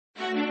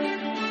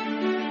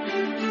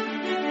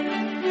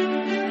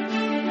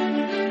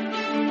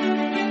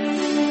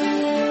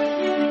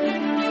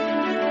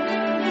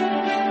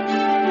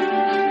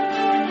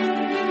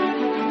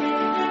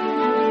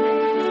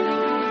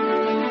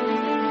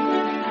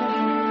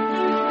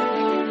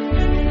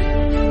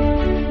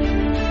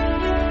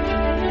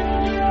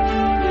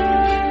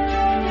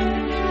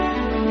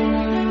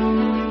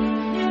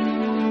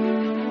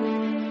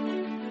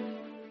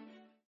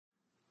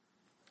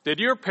Did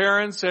your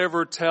parents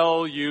ever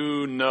tell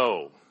you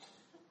no?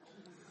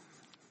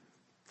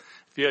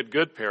 If you had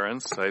good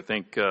parents, I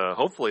think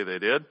hopefully they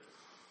did.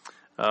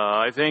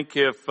 I think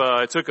if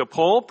I took a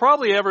poll,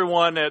 probably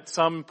everyone at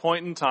some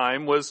point in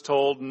time was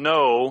told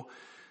no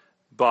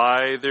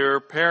by their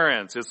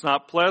parents. It's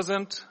not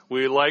pleasant.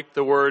 We like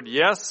the word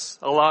yes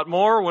a lot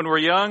more when we're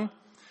young.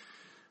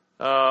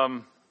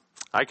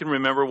 I can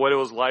remember what it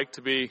was like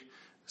to be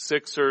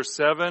 6 or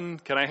 7.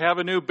 Can I have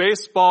a new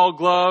baseball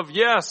glove?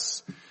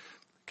 Yes.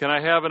 Can I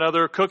have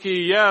another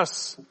cookie?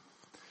 Yes.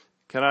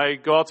 Can I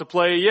go out to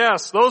play?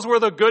 Yes. Those were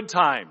the good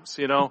times,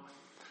 you know.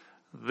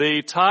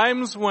 The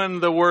times when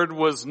the word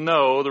was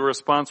no, the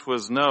response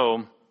was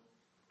no,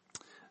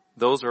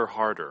 those are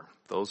harder.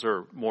 Those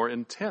are more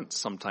intense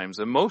sometimes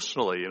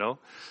emotionally, you know.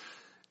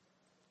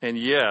 And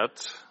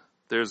yet,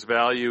 there's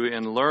value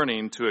in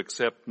learning to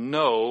accept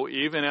no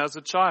even as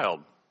a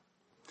child.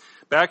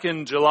 Back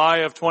in July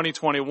of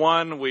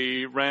 2021,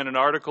 we ran an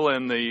article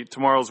in the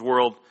Tomorrow's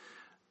World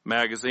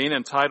magazine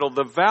entitled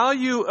 "The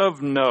Value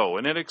of No,"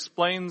 and it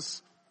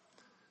explains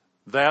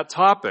that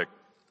topic.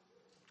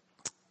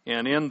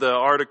 And in the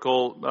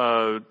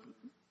article,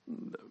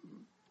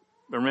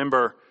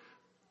 remember,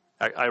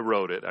 I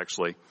wrote it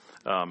actually,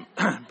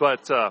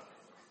 but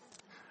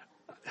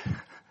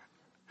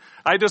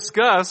I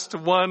discussed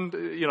one,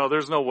 you know,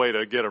 there's no way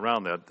to get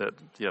around that,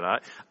 you know,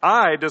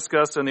 I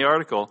discussed in the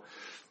article,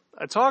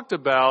 I talked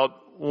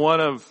about one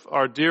of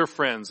our dear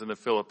friends in the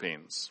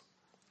Philippines,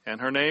 and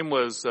her name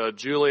was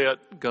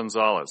Juliet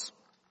Gonzalez,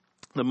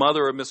 the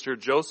mother of Mr.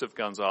 Joseph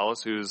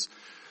Gonzalez, who's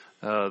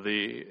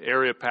the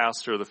area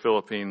pastor of the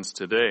Philippines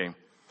today.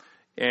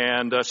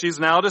 And she's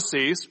now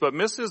deceased, but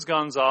Mrs.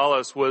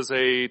 Gonzalez was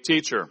a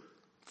teacher,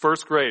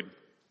 first grade,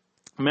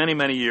 many,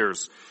 many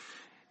years.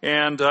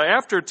 And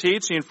after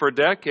teaching for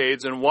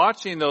decades and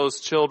watching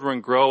those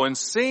children grow and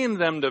seeing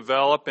them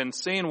develop and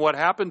seeing what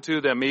happened to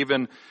them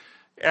even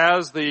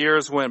as the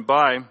years went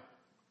by,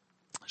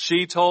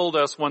 she told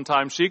us one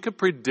time she could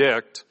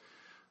predict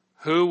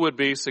who would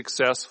be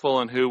successful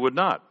and who would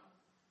not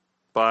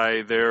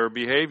by their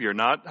behavior.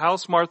 Not how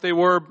smart they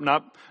were,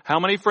 not how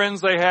many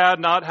friends they had,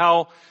 not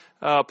how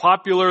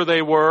popular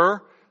they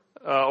were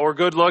or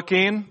good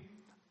looking,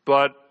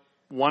 but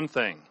one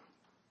thing.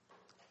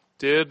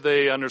 Did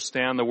they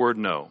understand the word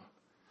no?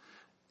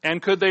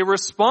 And could they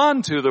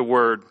respond to the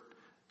word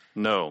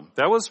no?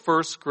 That was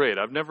first grade.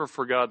 I've never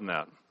forgotten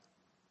that.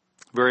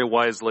 Very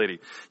wise lady.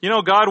 You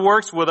know, God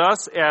works with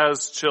us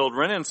as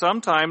children, and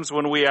sometimes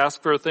when we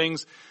ask for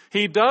things,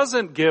 He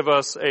doesn't give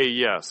us a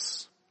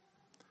yes.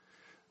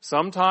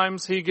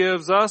 Sometimes He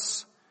gives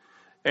us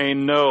a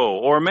no,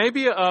 or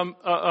maybe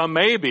a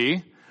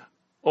maybe,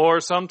 or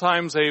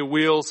sometimes a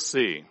we'll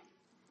see.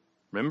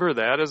 Remember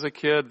that as a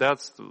kid?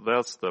 That's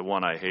the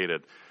one I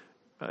hated.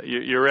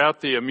 You're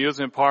at the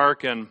amusement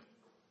park and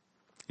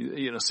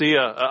you know see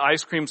a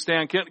ice cream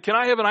stand. Can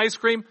I have an ice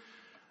cream?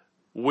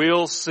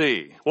 We'll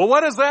see. Well,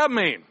 what does that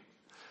mean?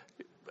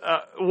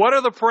 What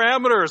are the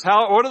parameters?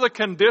 What are the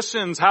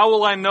conditions? How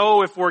will I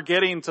know if we're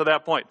getting to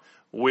that point?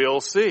 We'll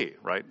see,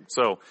 right?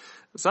 So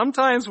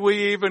sometimes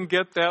we even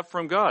get that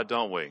from God,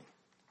 don't we?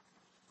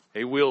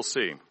 A we'll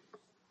see.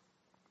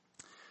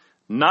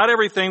 Not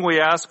everything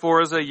we ask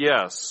for is a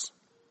yes.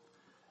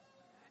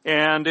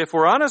 And if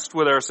we're honest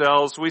with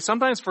ourselves, we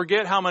sometimes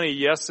forget how many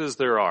yeses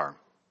there are.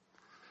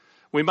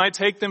 We might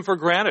take them for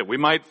granted. We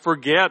might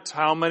forget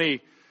how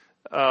many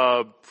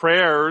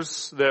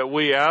prayers that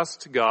we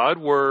asked God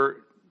were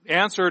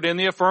answered in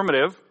the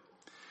affirmative,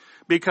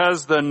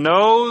 because the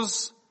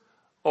no's,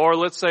 or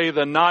let's say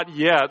the not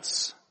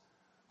yets,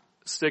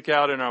 stick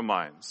out in our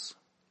minds.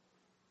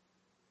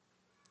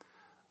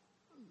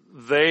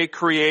 They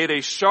create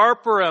a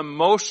sharper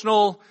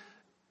emotional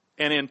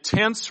and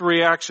intense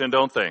reaction,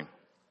 don't they?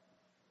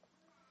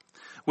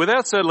 With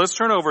that said, let's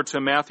turn over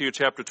to Matthew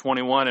chapter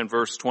 21 and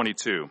verse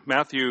 22.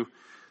 Matthew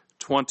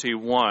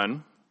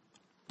 21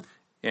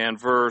 and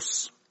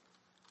verse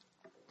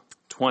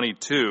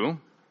 22.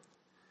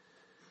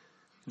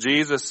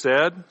 Jesus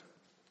said,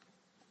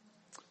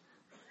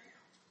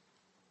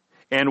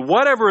 "And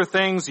whatever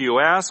things you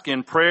ask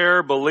in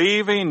prayer,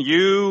 believing,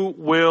 you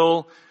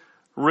will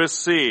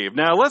receive."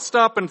 Now let's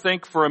stop and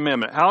think for a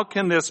minute. How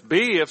can this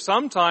be if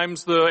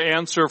sometimes the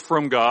answer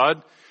from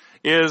God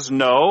is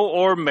no,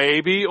 or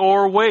maybe,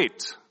 or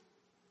wait?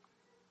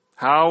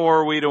 How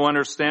are we to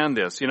understand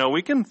this? You know,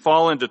 we can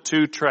fall into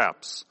two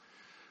traps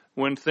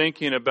when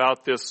thinking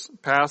about this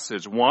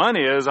passage. One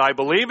is, I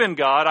believe in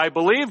God, I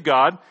believe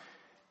God,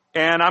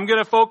 and I'm going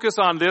to focus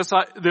on this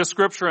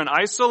scripture in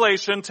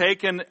isolation,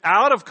 taken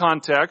out of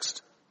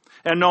context,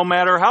 and no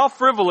matter how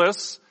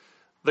frivolous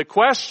the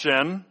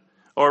question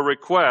or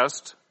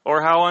request,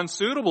 or how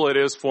unsuitable it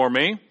is for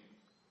me,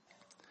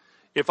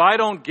 if I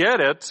don't get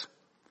it,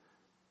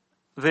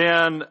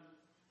 then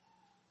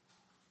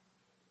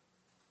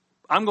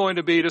I'm going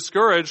to be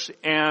discouraged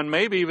and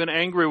maybe even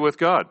angry with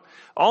God.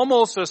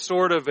 Almost a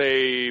sort of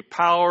a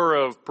power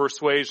of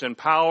persuasion,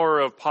 power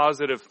of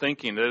positive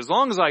thinking. That as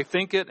long as I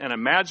think it and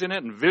imagine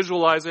it and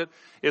visualize it,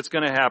 it's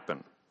going to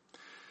happen.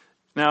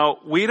 Now,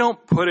 we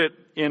don't put it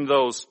in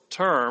those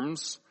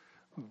terms,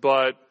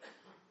 but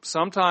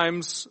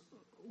sometimes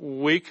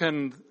we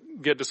can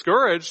get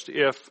discouraged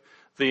if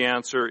the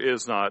answer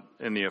is not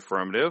in the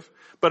affirmative.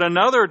 But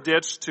another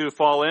ditch to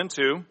fall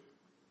into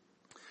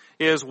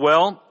is,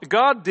 well,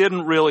 God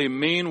didn't really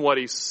mean what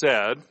he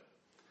said,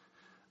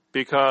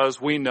 because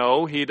we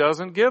know he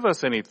doesn't give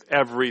us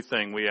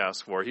everything we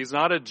ask for. He's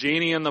not a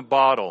genie in the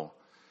bottle.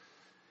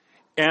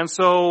 And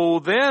so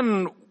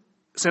then,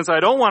 since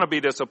I don't want to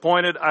be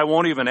disappointed, I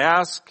won't even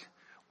ask.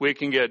 We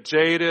can get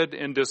jaded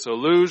and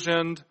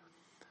disillusioned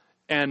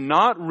and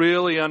not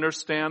really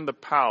understand the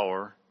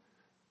power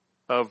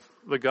of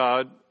the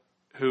God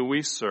who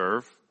we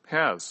serve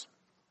has.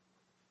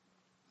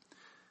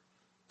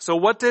 So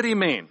what did he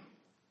mean?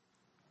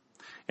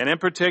 And in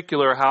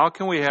particular, how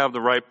can we have the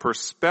right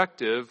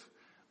perspective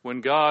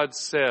when God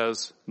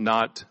says,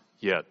 not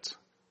yet?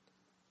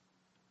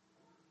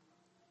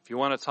 If you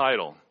want a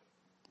title,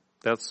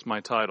 that's my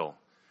title.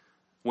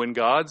 When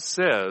God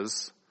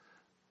says,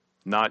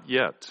 not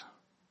yet.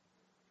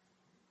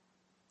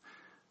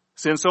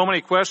 Since so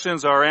many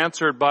questions are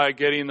answered by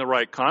getting the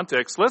right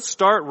context, let's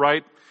start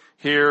right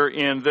here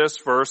in this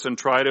verse and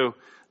try to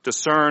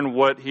discern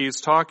what he's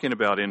talking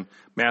about in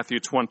Matthew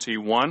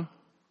 21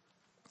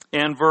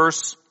 and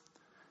verse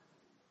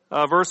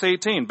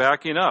 18,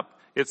 backing up.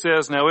 It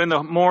says, now in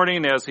the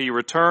morning as he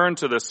returned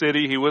to the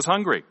city, he was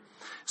hungry.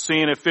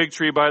 Seeing a fig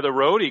tree by the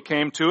road, he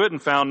came to it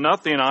and found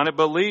nothing on it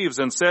but leaves,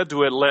 and said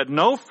to it, let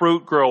no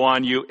fruit grow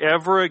on you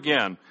ever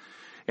again.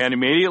 And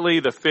immediately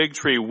the fig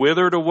tree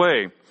withered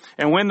away.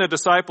 And when the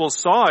disciples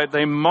saw it,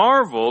 they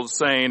marveled,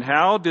 saying,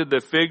 how did the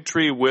fig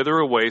tree wither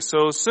away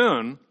so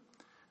soon?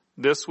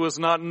 This was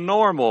not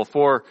normal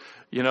for,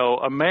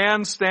 a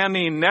man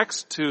standing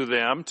next to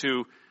them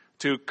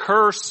to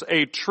curse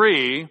a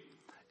tree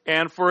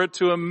and for it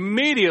to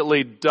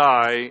immediately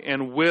die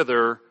and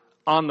wither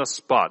on the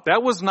spot.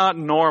 That was not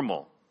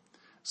normal.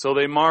 So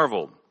they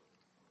marveled.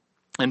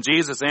 And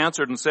Jesus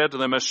answered and said to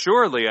them,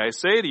 assuredly, I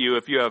say to you,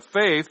 if you have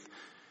faith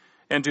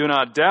and do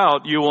not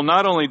doubt, you will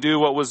not only do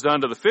what was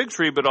done to the fig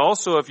tree, but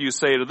also if you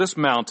say to this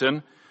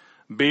mountain,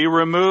 be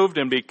removed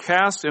and be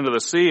cast into the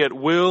sea, it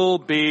will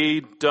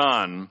be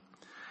done.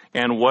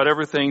 And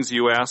whatever things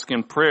you ask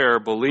in prayer,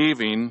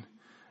 believing,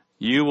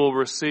 you will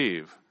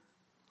receive.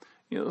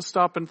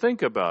 Stop and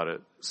think about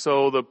it.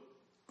 So the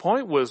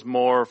point was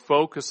more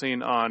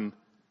focusing on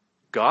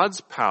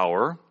God's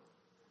power,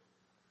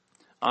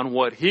 on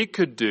what he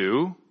could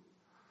do,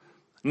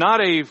 not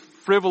a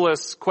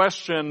frivolous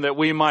question that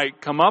we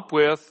might come up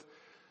with,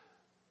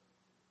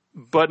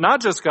 but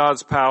not just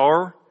God's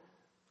power,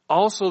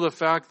 also the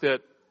fact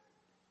that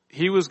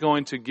he was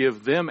going to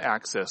give them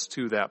access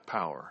to that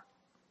power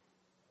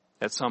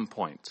at some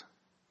point.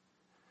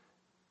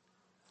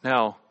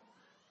 Now,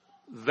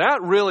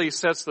 that really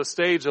sets the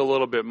stage a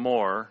little bit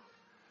more,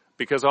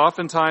 because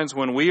oftentimes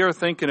when we are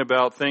thinking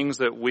about things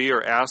that we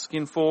are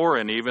asking for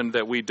and even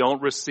that we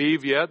don't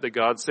receive yet, that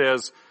God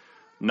says,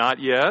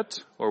 not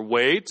yet, or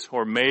wait,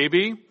 or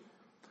maybe,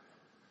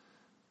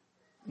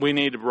 we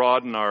need to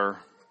broaden our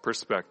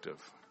perspective.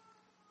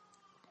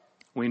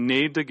 We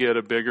need to get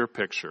a bigger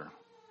picture.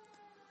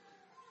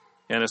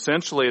 And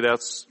essentially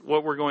that's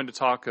what we're going to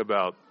talk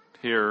about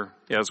here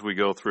as we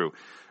go through.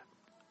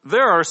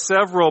 There are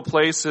several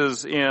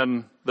places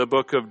in the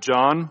book of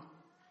John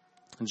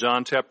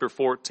chapter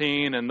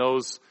 14, and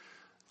those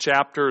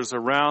chapters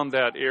around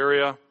that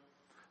area,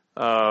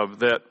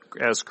 that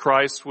as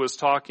Christ was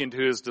talking to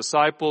his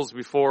disciples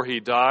before he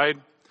died,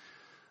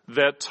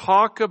 that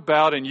talk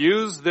about and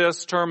use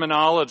this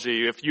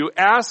terminology, if you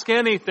ask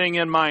anything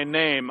in my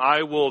name,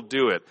 I will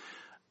do it.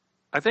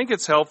 I think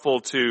it's helpful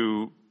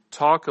to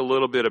talk a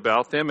little bit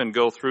about them and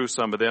go through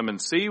some of them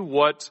and see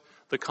what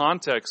the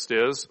context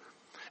is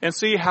and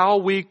see how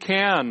we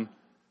can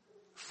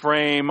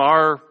frame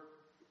our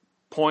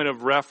point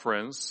of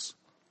reference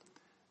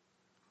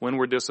when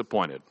we're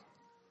disappointed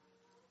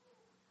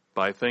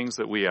by things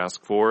that we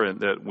ask for and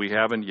that we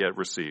haven't yet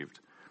received.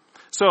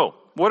 So,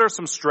 what are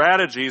some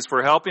strategies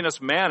for helping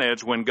us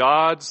manage when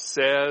God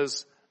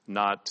says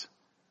not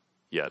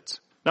yet?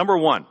 Number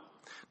one,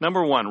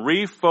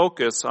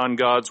 refocus on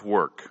God's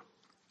work.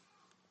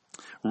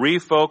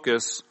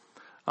 Refocus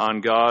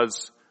on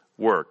God's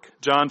work.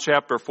 John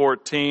chapter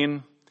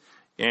 14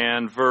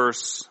 and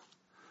verse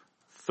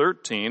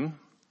 13.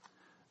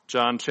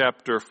 John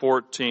chapter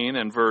 14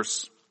 and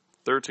verse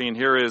 13.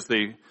 Here is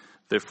the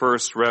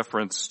first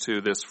reference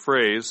to this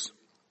phrase.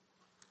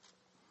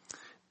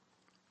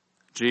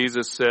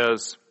 Jesus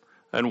says,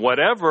 and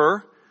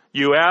whatever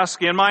you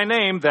ask in my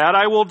name, that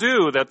I will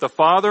do, that the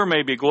Father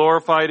may be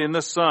glorified in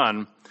the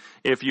Son.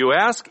 If you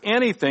ask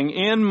anything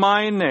in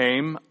my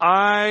name,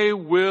 I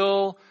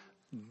will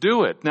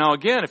do it. Now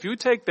again, if you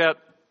take that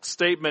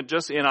statement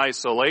just in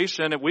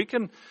isolation, we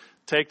can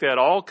take that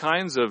all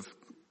kinds of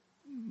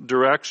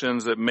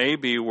directions that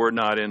maybe were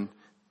not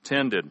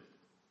intended.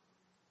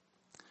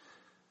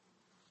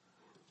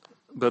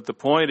 But the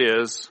point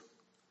is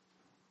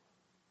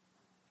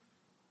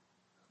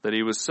that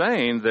he was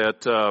saying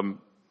that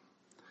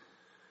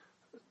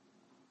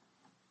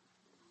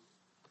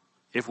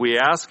if we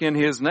ask in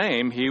his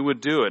name, he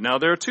would do it. Now,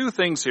 there are two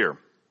things here.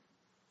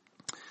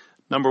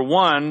 Number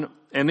one,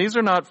 and these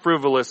are not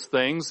frivolous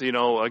things,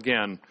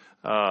 again,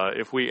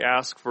 if we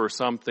ask for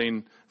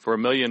something for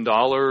 $1 million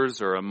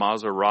or a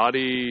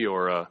Maserati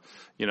or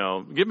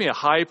give me a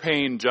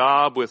high-paying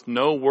job with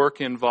no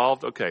work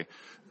involved, okay.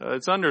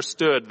 It's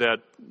understood that,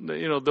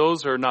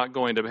 those are not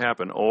going to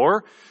happen.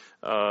 Or,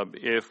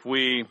 if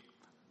we,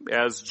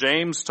 as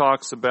James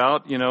talks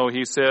about,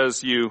 he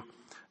says you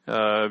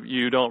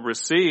don't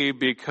receive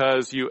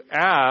because you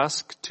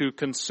ask to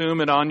consume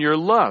it on your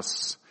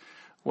lusts.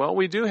 Well,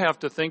 we do have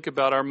to think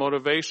about our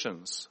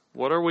motivations.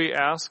 What are we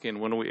asking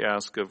when we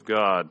ask of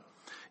God?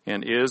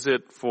 And is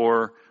it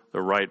for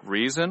the right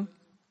reason?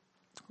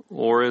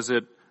 Or is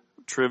it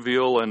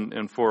trivial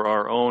and for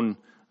our own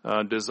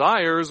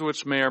desires,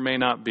 which may or may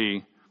not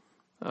be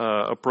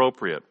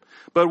appropriate?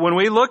 But when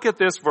we look at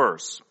this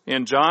verse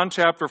in John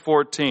chapter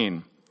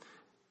 14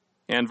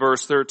 and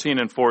verse 13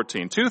 and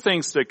 14, two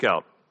things stick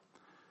out.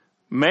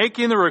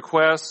 Making the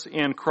requests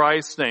in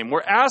Christ's name.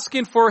 We're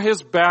asking for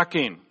his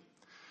backing.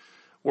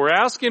 We're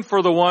asking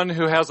for the one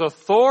who has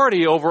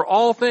authority over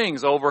all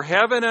things, over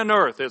heaven and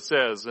earth, it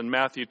says in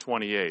Matthew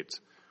 28.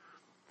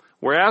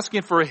 We're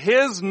asking for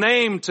his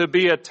name to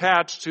be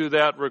attached to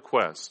that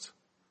request.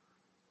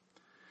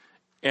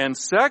 And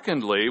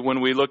secondly,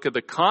 when we look at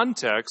the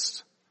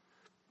context,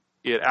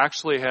 it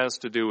actually has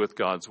to do with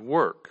God's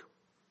work,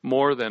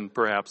 more than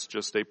perhaps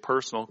just a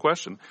personal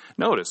question.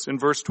 Notice in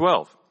verse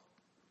 12.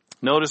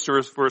 Notice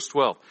verse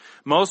 12.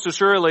 Most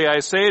assuredly I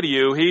say to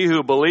you, he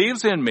who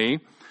believes in me,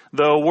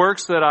 the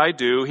works that I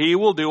do, he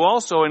will do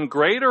also, and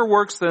greater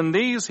works than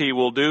these he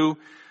will do,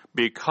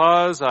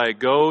 because I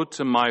go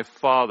to my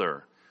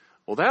Father.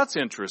 Well, that's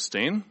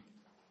interesting.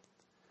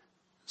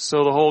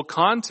 So the whole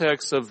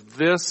context of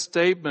this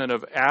statement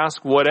of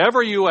ask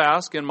whatever you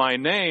ask in my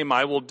name,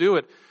 I will do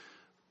it,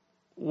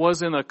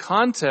 was in the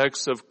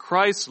context of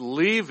Christ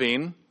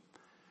leaving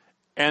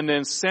and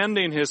then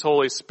sending his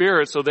Holy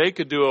Spirit so they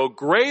could do a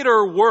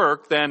greater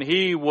work than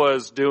he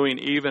was doing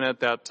even at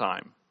that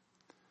time.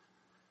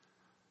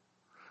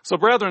 So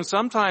brethren,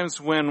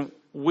 sometimes when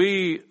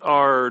we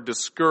are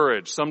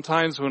discouraged,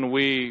 sometimes when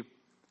we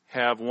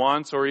have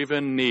wants or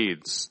even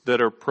needs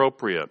that are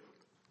appropriate,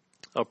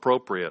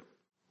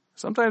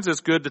 sometimes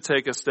it's good to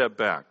take a step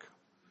back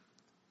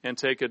and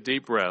take a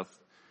deep breath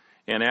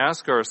and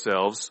ask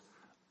ourselves,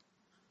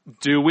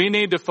 do we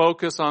need to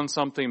focus on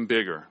something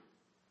bigger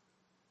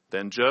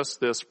than just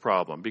this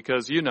problem?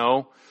 Because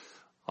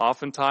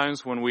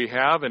oftentimes when we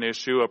have an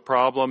issue, a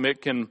problem,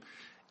 it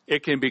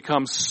can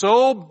become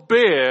so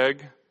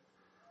big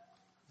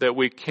that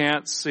we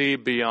can't see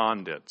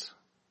beyond it.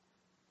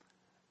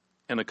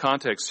 And the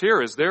context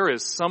here is there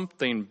is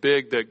something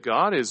big that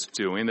God is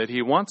doing that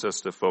he wants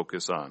us to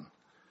focus on.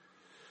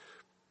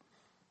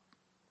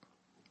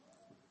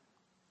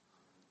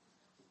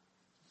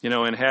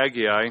 In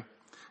Haggai,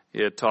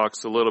 it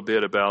talks a little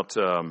bit about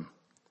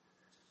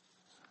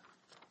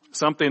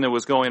something that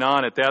was going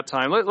on at that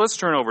time. Let's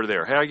turn over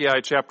there.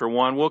 Haggai chapter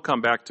 1. We'll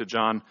come back to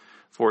John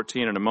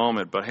 14 in a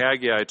moment. But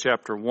Haggai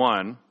chapter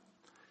 1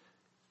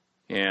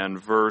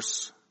 and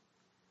verse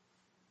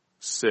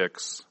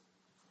 6.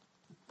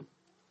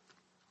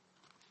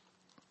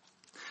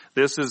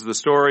 This is the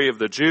story of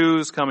the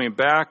Jews coming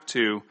back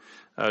to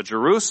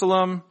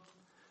Jerusalem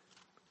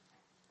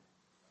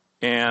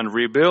and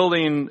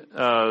rebuilding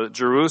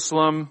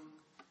Jerusalem,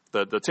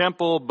 the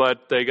temple,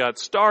 but they got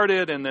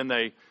started and then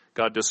they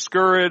got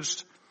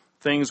discouraged.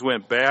 Things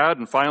went bad.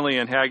 And finally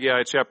in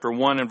Haggai chapter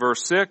 1 and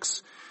verse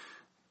 6,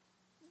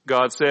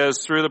 God says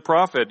through the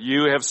prophet,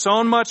 you have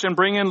sown much and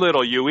bring in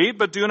little. You eat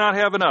but do not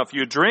have enough.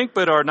 You drink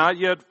but are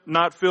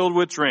not filled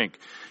with drink.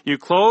 You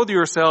clothe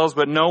yourselves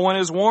but no one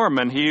is warm.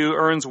 And he who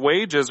earns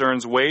wages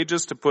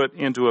to put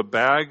into a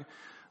bag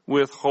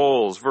with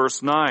holes.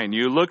 Verse 9,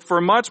 you looked for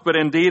much, but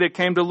indeed it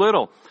came to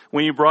little.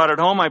 When you brought it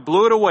home, I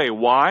blew it away.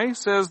 Why,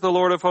 says the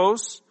Lord of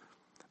hosts?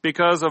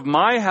 Because of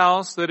my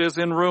house that is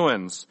in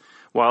ruins,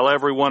 while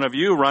every one of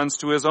you runs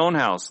to his own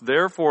house.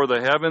 Therefore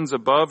the heavens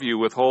above you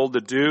withhold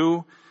the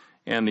dew,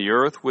 and the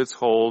earth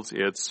withholds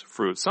its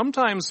fruit.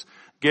 Sometimes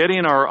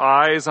getting our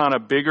eyes on a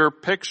bigger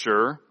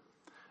picture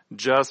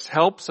just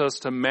helps us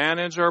to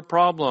manage our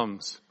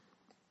problems.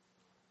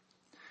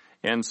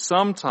 And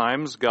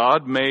sometimes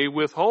God may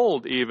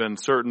withhold even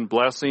certain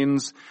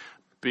blessings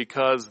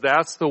because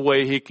that's the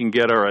way he can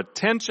get our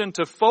attention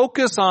to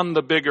focus on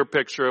the bigger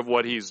picture of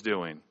what he's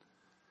doing.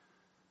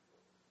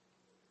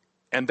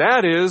 And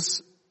that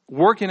is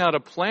working out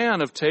a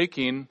plan of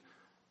taking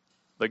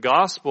the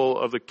gospel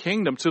of the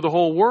kingdom to the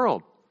whole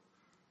world.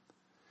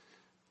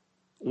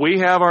 We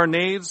have our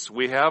needs,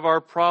 we have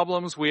our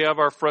problems, we have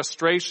our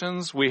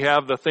frustrations, we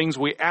have the things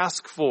we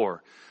ask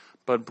for.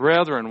 But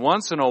brethren,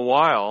 once in a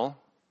while,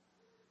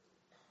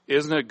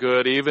 isn't it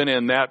good, even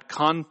in that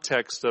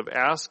context of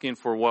asking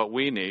for what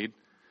we need,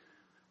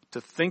 to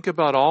think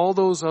about all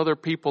those other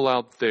people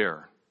out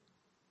there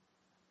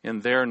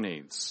and their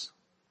needs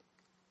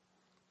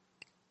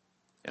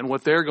and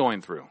what they're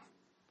going through?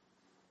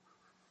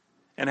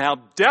 and how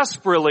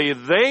desperately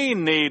they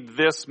need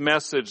this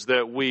message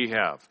that we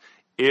have.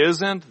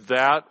 Isn't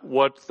that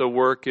what the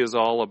work is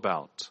all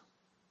about?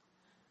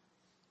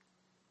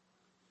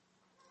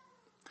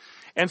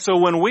 And so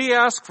when we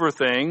ask for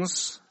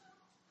things,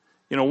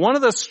 one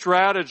of the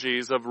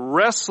strategies of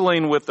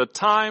wrestling with the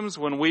times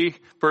when we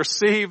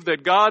perceive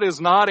that God is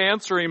not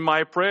answering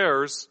my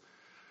prayers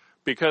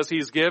because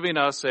He's giving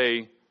us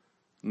a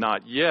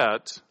not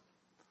yet,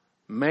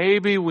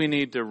 maybe we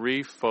need to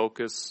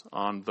refocus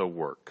on the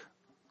work.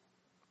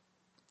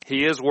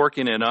 He is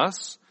working in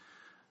us.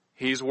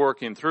 He's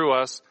working through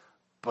us,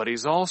 but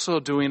He's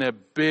also doing a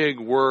big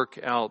work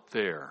out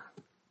there.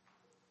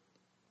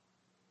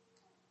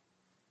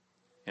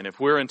 And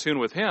if we're in tune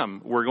with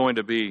Him, we're going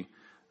to be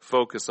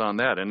focused on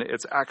that. And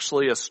it's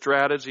actually a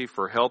strategy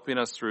for helping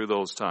us through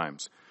those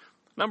times.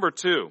 Number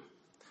two,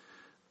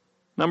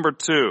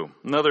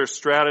 another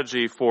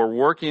strategy for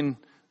working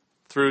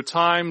through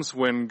times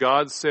when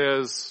God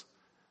says,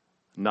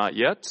 not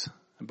yet,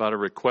 about a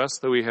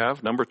request that we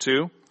have. Number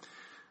two,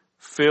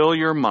 fill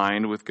your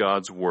mind with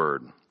God's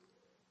Word.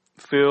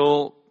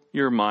 Fill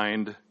your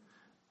mind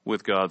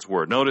with God's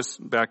Word. Notice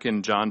back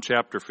in John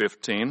chapter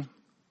 15.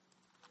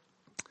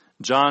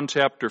 John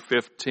chapter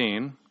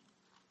 15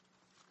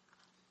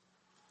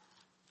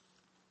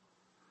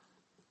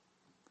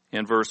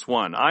 and verse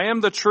 1. I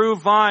am the true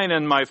vine,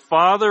 and my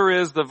Father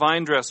is the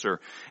vine dresser.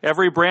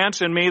 Every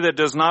branch in me that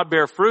does not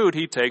bear fruit,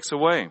 He takes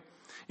away.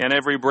 And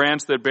every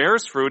branch that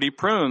bears fruit, He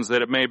prunes,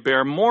 that it may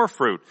bear more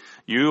fruit.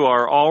 You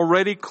are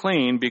already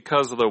clean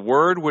because of the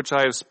word which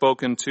I have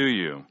spoken to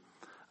you.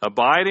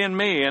 Abide in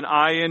me, and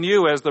I in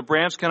you. As the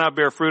branch cannot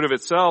bear fruit of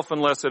itself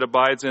unless it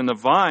abides in the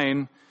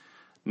vine,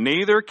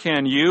 neither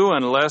can you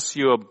unless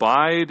you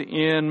abide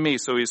in me.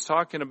 So He's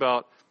talking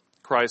about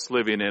Christ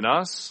living in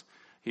us.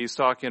 He's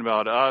talking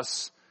about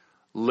us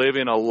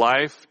living a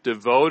life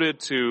devoted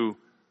to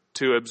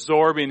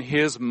absorbing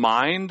His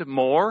mind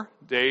more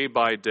day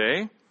by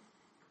day.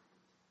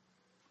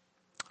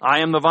 I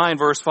am the vine,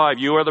 verse 5.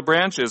 You are the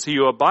branches. He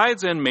who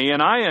abides in me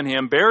and I in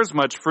him bears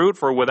much fruit,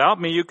 for without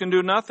me you can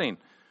do nothing.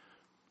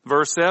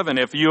 Verse 7.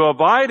 If you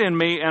abide in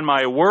me and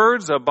my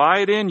words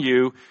abide in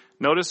you,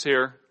 notice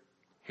here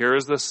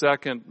is the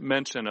second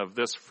mention of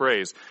this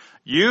phrase.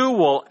 You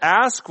will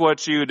ask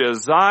what you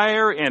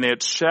desire, and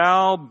it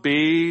shall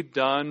be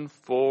done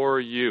for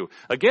you.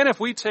 Again, if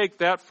we take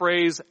that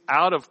phrase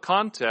out of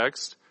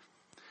context,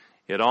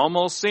 it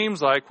almost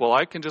seems like, well,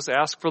 I can just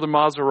ask for the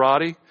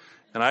Maserati,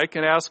 and I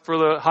can ask for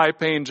the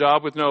high-paying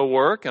job with no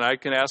work, and I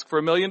can ask for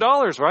 $1 million,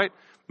 right?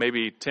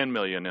 Maybe 10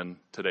 million in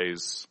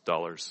today's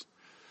dollars.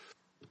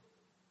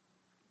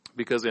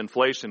 Because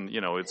inflation,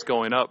 it's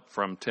going up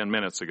from 10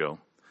 minutes ago.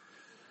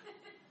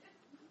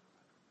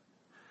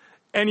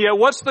 And yet,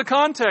 what's the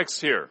context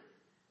here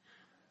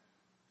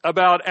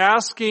about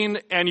asking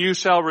and you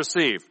shall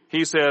receive?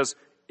 He says,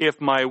 if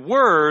my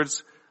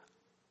words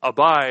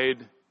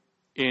abide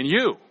in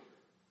you,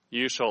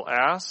 you shall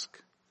ask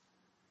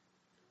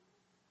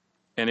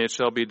and it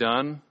shall be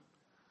done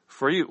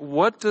for you.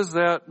 What does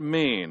that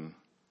mean?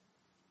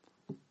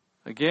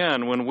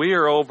 Again, when we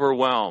are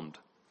overwhelmed,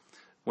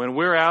 when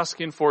we're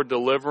asking for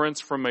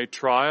deliverance from a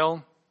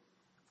trial,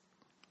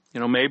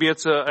 maybe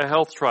it's a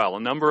health trial.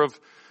 A number of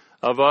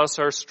us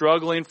are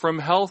struggling from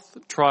health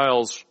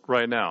trials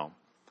right now.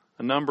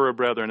 A number of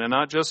brethren, and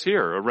not just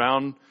here,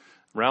 around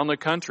the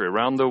country,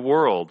 around the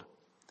world.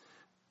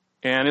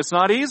 And it's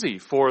not easy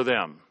for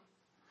them.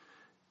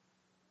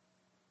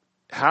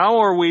 How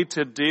are we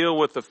to deal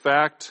with the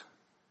fact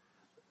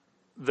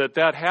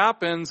that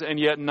happens and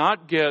yet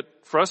not get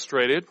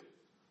frustrated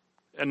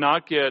and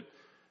not get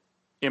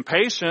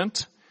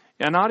impatient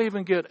and not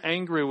even get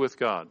angry with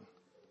God?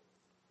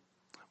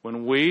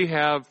 When we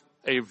have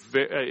a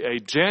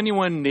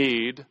genuine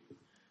need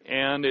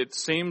and it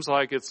seems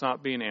like it's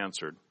not being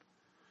answered.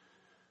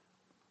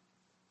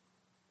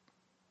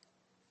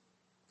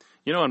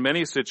 In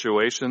many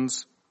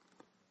situations,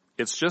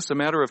 it's just a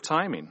matter of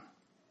timing.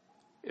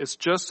 It's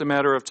just a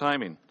matter of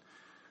timing.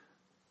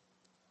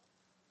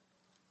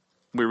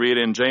 We read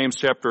in James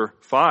chapter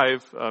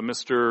 5,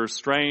 Mr.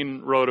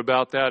 Strain wrote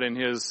about that in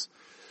his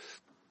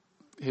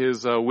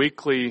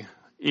weekly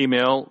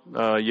email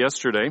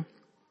yesterday,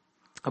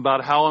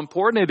 about how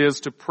important it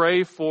is to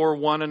pray for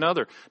one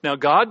another. Now,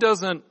 God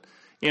doesn't,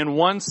 in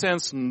one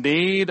sense,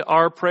 need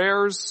our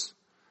prayers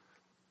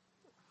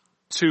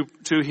to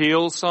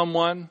heal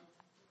someone.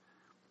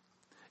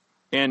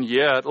 And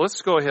yet,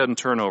 let's go ahead and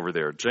turn over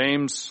there.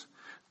 James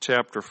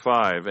chapter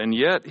 5. And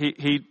yet,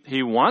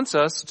 he wants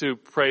us to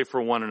pray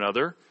for one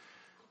another.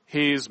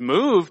 He's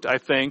moved, I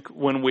think,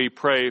 when we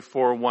pray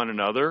for one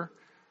another.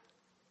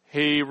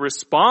 He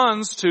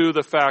responds to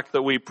the fact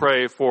that we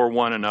pray for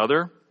one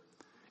another.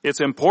 It's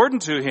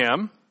important to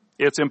Him.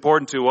 It's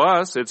important to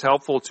us. It's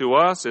helpful to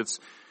us.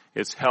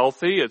 It's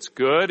healthy. It's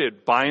good.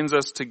 It binds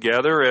us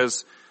together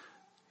as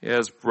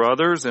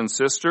brothers and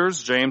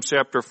sisters. James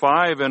chapter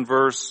 5 and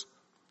verse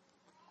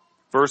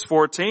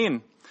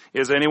 14.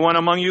 Is anyone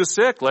among you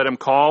sick? Let him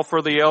call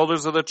for the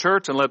elders of the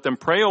church and let them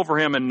pray over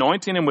him,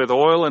 anointing him with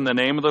oil in the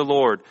name of the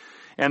Lord.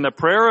 And the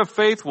prayer of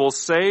faith will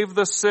save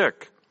the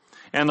sick.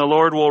 And the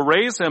Lord will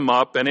raise him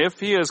up, and if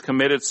he has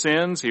committed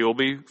sins, he will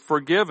be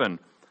forgiven.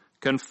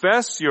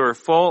 Confess your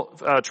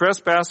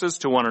trespasses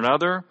to one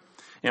another,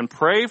 and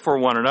pray for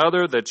one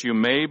another that you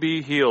may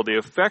be healed. The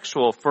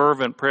effectual,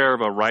 fervent prayer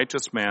of a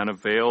righteous man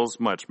avails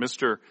much.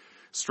 Mr.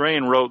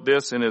 Strain wrote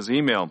this in his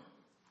email.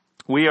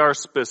 We are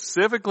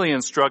specifically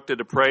instructed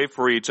to pray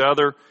for each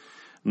other,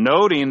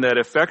 noting that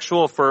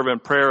effectual,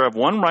 fervent prayer of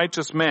one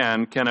righteous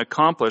man can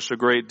accomplish a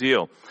great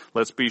deal.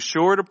 Let's be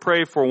sure to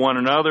pray for one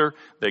another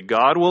that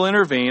God will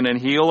intervene and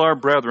heal our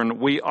brethren.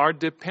 We are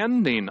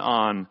depending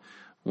on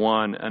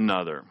one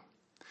another.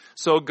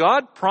 So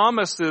God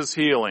promises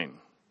healing.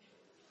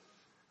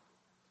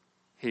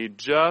 He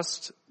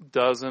just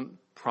doesn't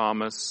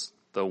promise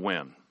the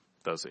when,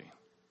 does he?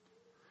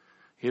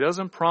 He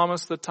doesn't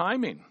promise the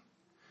timing.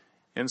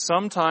 And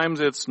sometimes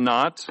it's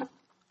not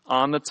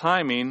on the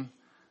timing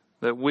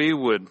that we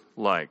would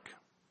like.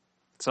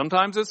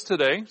 Sometimes it's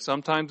today.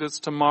 Sometimes it's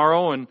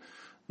tomorrow and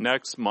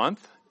next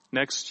month,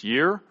 next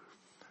year.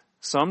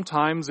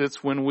 Sometimes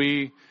it's when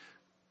we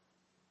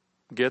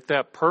get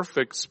that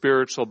perfect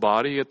spiritual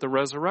body at the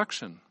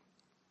resurrection.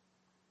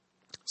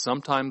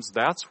 Sometimes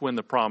that's when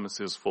the promise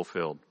is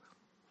fulfilled.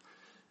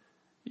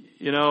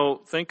 You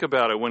know, think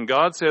about it. When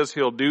God says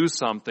he'll do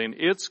something,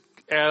 it's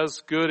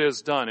as good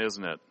as done,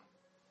 isn't it?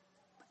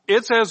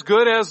 It's as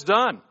good as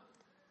done.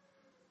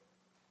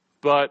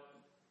 But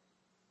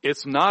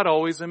it's not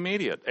always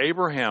immediate.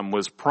 Abraham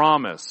was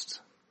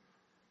promised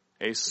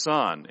a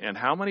son. And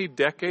how many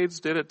decades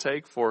did it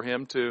take for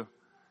him to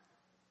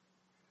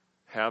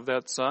have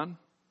that son?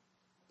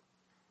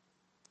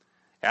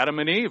 Adam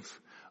and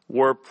Eve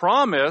were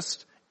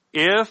promised,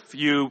 if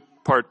you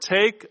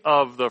partake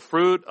of the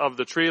fruit of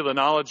the tree of the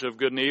knowledge of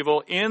good and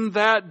evil, in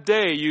that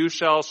day you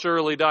shall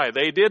surely die.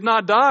 They did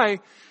not die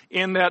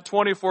in that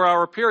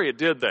 24-hour period,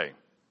 did they?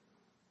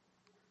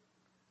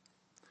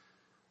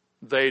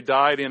 They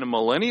died in a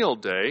millennial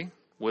day,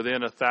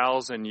 within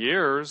 1,000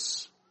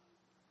 years.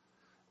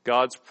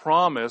 God's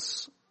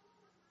promise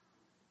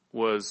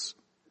was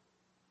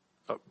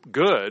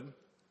good,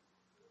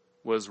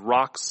 was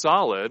rock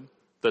solid.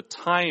 The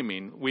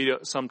timing, we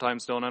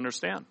sometimes don't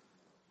understand.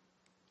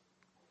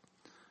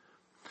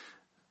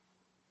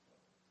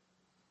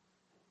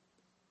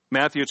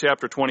 Matthew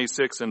chapter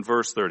 26 and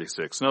verse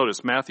 36.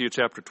 Notice Matthew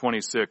chapter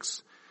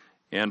 26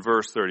 and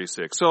verse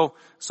 36.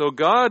 So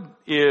God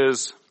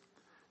is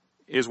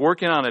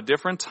working on a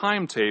different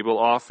timetable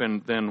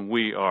often than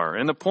we are.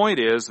 And the point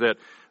is that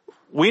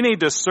we need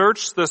to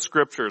search the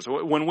scriptures.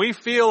 When we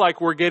feel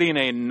like we're getting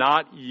a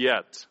not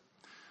yet,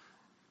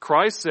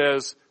 Christ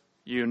says,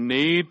 you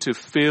need to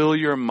fill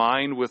your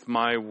mind with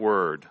my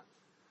word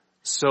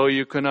so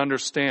you can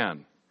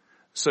understand,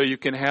 so you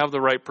can have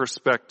the right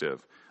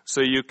perspective,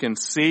 so you can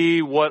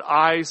see what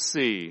I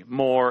see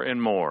more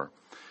and more.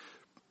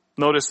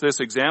 Notice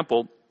this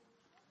example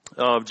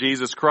of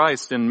Jesus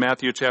Christ in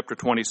Matthew chapter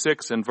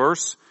 26 and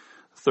verse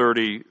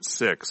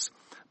 36.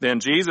 Then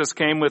Jesus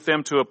came with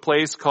them to a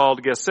place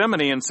called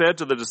Gethsemane and said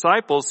to the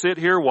disciples, sit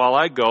here while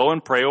I go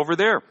and pray over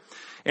there.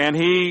 And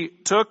he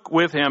took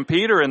with him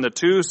Peter and the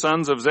two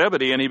sons of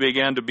Zebedee, and he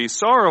began to be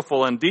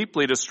sorrowful and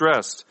deeply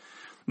distressed.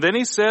 Then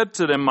he said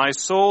to them, my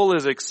soul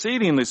is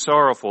exceedingly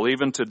sorrowful,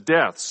 even to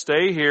death.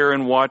 Stay here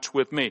and watch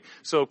with me.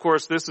 So, of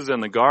course, this is in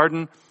the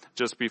garden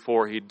just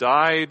before he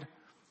died.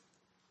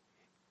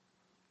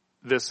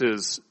 This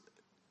is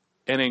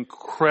an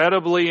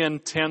incredibly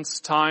intense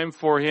time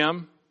for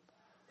him.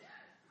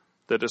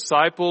 The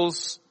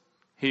disciples,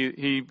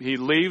 he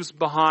leaves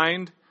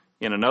behind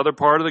in another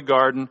part of the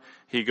garden.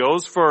 He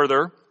goes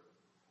further,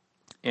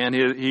 and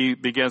he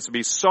begins to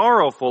be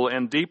sorrowful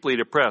and deeply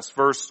depressed.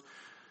 Verse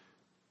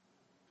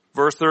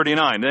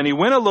 39. Then he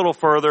went a little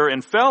further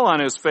and fell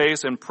on his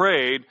face and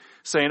prayed,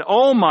 saying,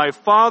 oh, my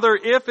Father,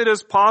 if it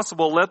is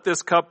possible, let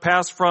this cup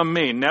pass from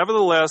me.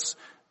 Nevertheless,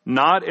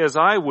 not as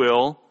I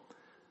will,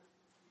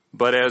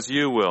 but as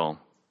you will.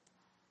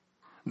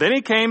 Then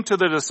he came to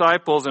the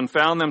disciples and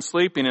found them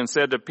sleeping and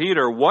said to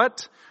Peter,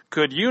 what?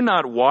 Could you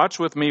not watch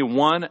with me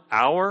 1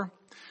 hour?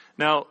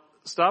 Now,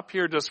 stop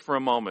here just for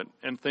a moment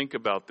and think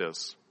about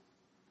this.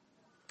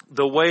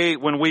 The way,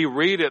 when we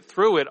read it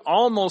through, it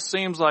almost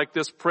seems like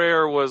this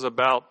prayer was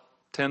about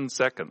 10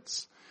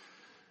 seconds.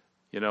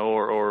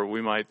 Or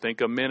we might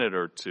think a minute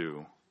or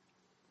two.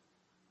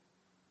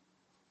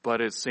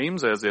 But it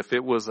seems as if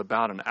it was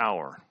about an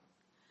hour.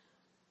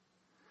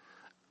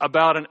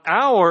 About an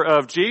hour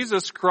of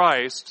Jesus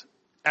Christ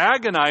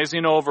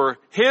agonizing over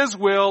his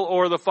will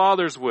or the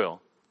Father's will.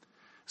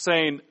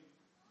 Saying,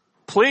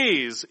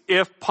 please,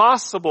 if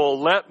possible,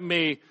 let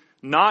me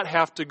not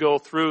have to go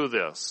through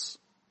this.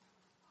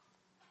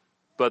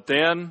 But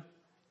then,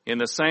 in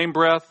the same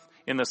breath,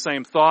 in the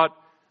same thought,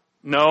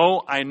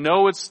 no, I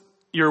know it's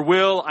your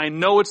will. I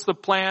know it's the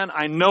plan.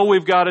 I know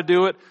we've got to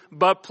do it.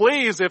 But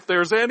please, if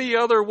there's any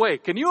other way.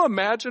 Can you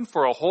imagine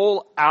for a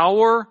whole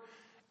hour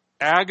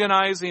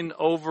agonizing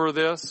over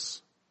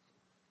this?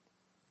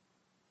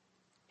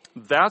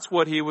 That's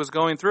what he was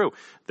going through.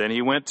 Then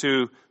he went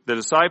to the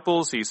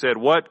disciples. He said,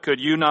 "What, could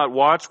you not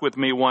watch with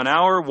me 1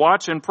 hour?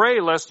 Watch and pray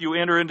lest you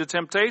enter into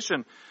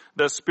temptation.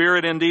 The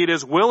spirit indeed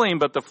is willing,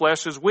 but the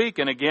flesh is weak."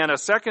 And again, a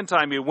second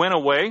time he went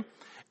away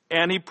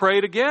and he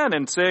prayed again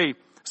and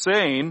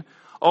saying,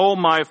 "Oh,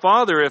 my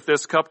Father, if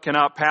this cup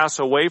cannot pass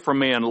away from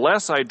me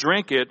unless I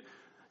drink it,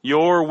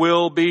 your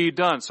will be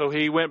done." So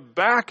he went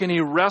back and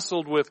he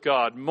wrestled with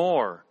God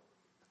more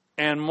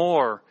and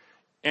more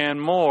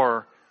and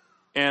more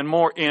and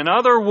more. In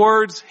other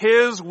words,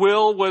 his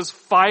will was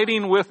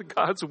fighting with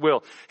God's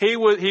will. He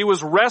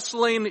was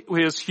wrestling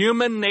his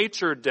human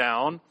nature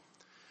down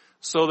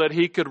so that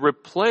he could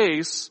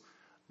replace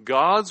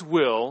God's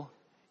will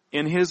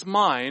in his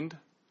mind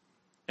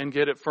and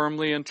get it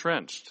firmly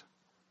entrenched.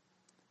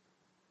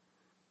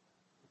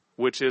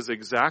 Which is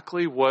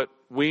exactly what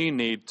we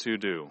need to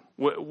do.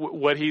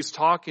 What he's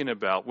talking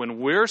about. When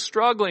we're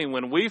struggling,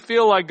 when we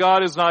feel like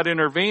God is not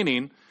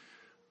intervening,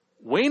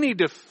 we need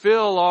to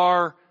fill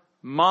our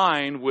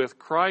mind with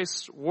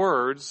Christ's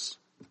words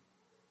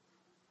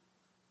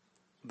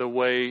the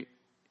way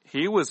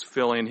he was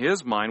filling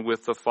his mind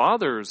with the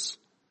Father's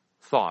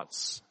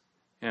thoughts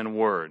and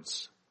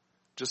words.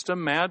 Just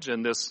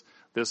imagine this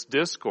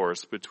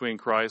discourse between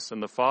Christ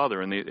and the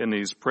Father in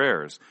these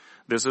prayers.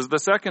 This is the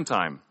second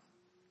time.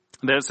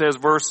 Then it says,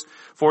 verse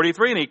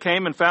 43, "And he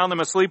came and found them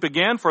asleep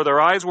again, for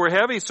their eyes were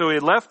heavy. So he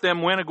left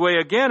them, went away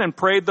again, and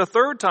prayed the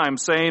third time,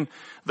 saying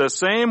the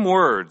same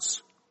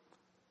words."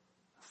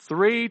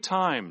 3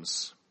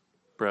 times,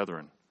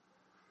 brethren.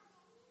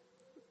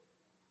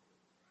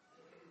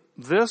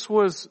 This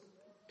was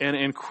an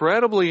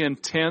incredibly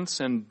intense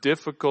and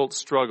difficult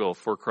struggle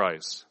for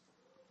Christ.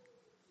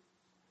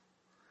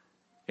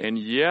 And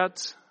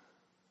yet,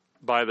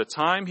 by the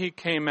time he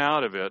came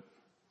out of it,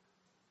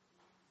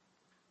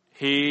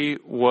 he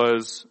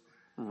was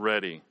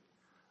ready.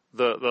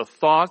 The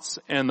thoughts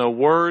and the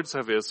words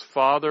of his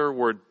Father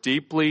were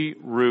deeply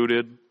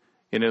rooted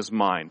in his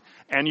mind.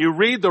 And you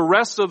read the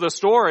rest of the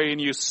story and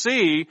you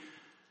see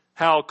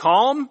how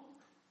calm,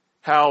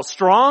 how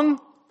strong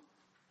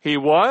he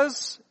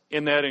was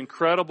in that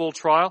incredible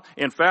trial.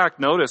 In fact,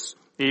 notice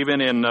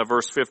even in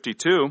verse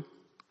 52,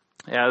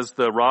 as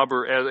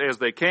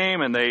they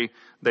came and they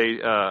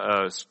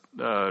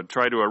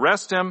tried to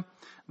arrest him,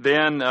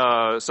 then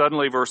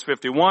suddenly, verse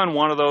 51,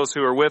 one of those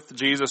who were with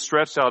Jesus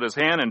stretched out his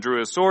hand and drew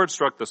his sword,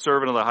 struck the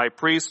servant of the high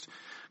priest,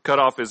 cut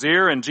off his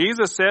ear. And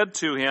Jesus said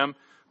to him,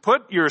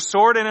 "Put your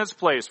sword in its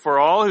place, for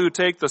all who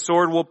take the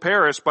sword will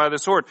perish by the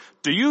sword.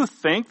 Do you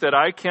think that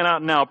I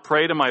cannot now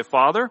pray to my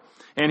Father,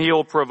 and he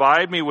will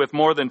provide me with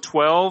more than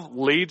 12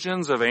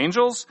 legions of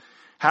angels?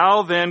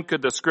 How then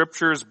could the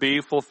scriptures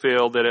be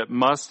fulfilled that it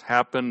must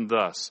happen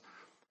thus?"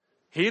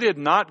 He did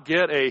not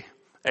get a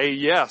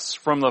yes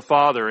from the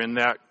Father in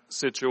that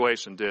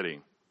situation, did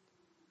he?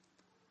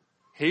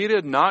 He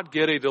did not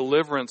get a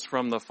deliverance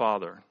from the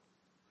Father.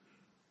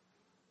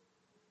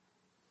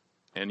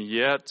 And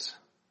yet,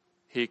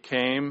 he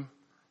came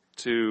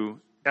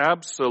to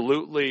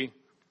absolutely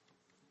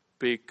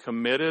be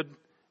committed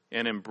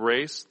and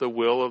embrace the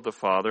will of the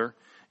Father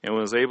and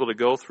was able to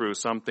go through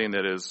something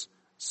that is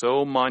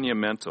so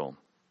monumental.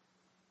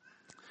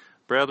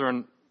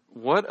 Brethren,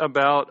 what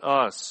about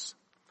us?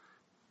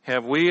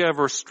 Have we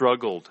ever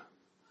struggled,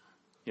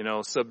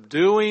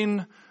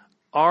 subduing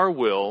our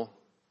will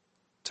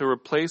to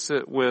replace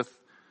it with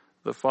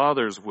the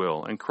Father's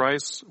will and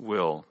Christ's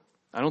will?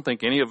 I don't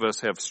think any of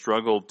us have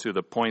struggled to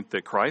the point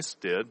that Christ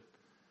did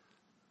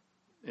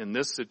in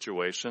this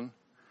situation.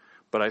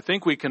 But I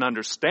think we can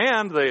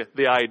understand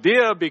the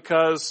idea,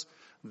 because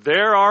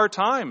there are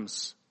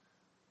times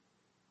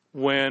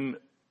when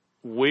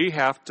we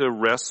have to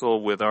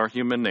wrestle with our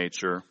human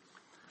nature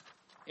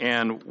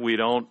and we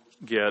don't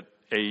get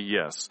a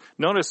yes.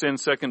 Notice in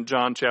 2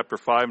 John chapter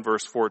 5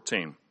 verse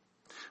 14.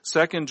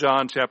 2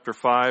 John chapter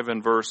 5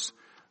 and verse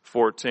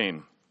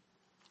 14.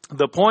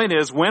 The point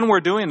is, when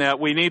we're doing that,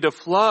 we need to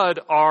flood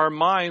our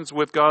minds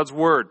with God's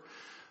Word,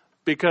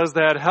 because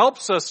that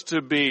helps us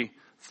to be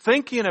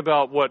thinking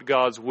about what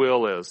God's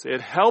will is.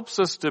 It helps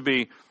us to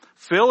be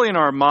filling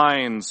our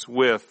minds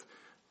with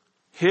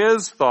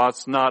His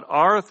thoughts, not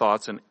our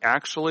thoughts, and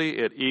actually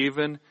it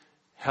even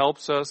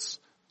helps us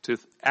to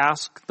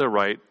ask the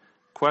right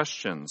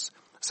questions.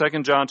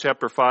 2 John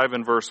chapter 5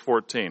 and verse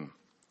 14.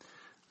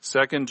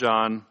 2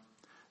 John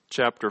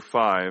chapter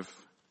 5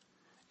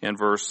 and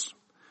verse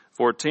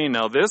 14.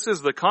 Now this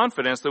is the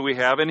confidence that we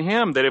have in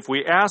Him, that if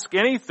we ask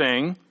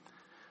anything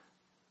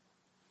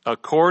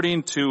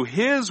according to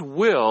His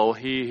will,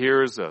 He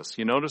hears us.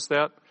 You notice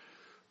that?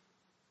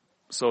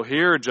 So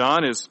here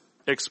John is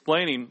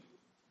explaining,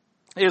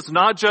 it's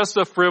not just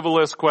a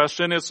frivolous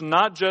question. It's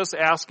not just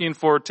asking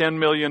for $10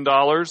 million.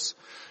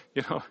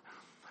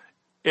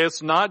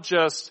 It's not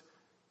just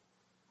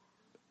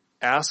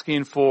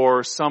asking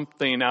for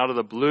something out of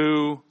the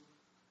blue.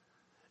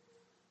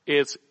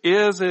 Is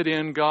it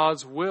in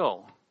God's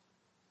will?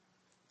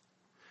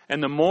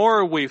 And the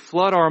more we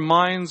flood our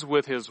minds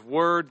with His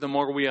Word, the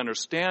more we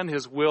understand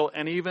His will,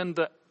 and even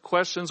the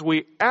questions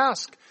we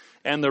ask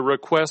and the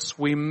requests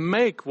we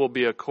make will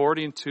be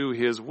according to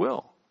His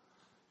will.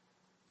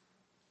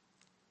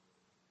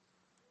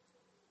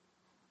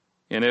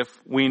 And if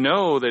we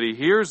know that He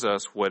hears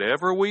us,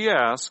 whatever we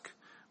ask,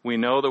 we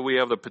know that we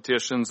have the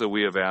petitions that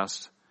we have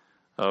asked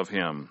of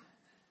Him.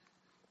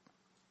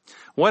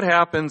 What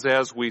happens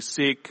as we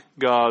seek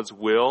God's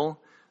will?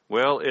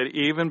 Well, it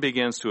even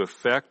begins to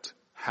affect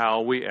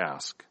how we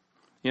ask.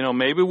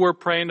 Maybe we're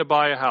praying to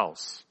buy a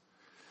house.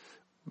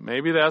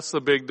 Maybe that's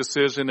the big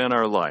decision in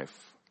our life.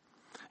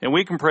 And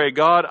we can pray,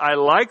 God, I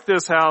like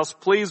this house.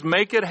 Please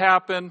make it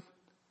happen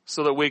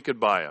so that we could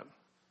buy it.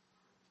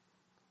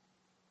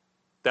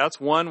 That's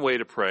one way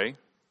to pray.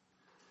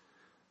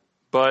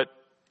 But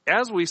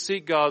as we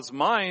seek God's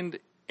mind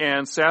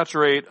and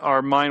saturate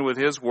our mind with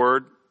His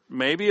Word,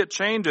 maybe it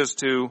changes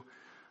to,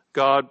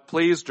 God,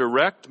 please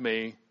direct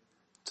me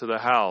to the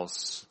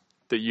house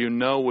that you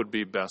know would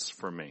be best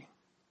for me.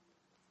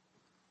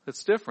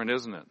 It's different,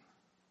 isn't it?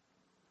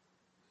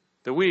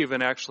 That we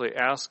even actually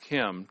ask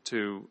Him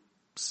to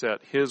set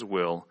His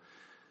will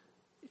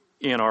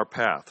in our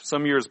path.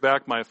 Some years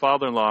back, my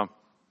father-in-law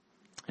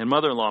and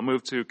mother-in-law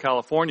moved to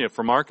California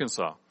from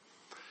Arkansas.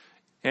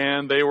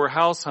 And they were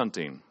house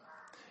hunting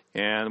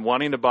and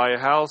wanting to buy a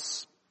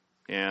house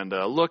and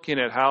looking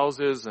at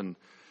houses and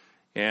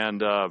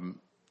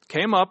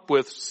came up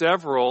with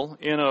several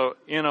in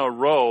a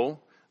row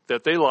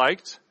that they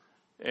liked,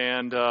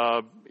 and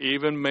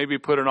even maybe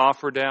put an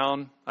offer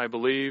down, I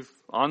believe,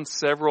 on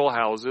several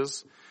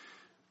houses.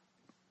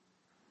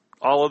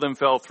 All of them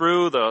fell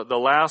through. The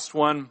last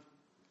one,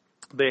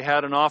 they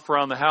had an offer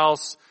on the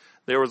house.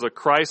 There was a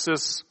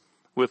crisis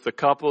with the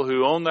couple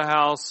who owned the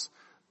house.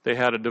 They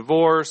had a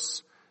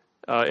divorce.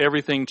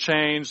 Everything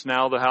changed.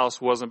 Now the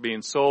house wasn't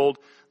being sold.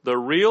 The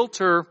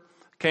realtor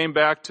came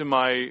back to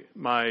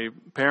my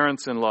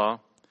parents-in-law,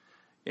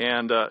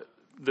 and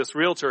this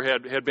realtor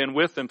had been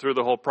with them through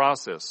the whole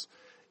process.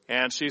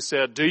 And she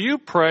said, do you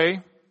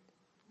pray?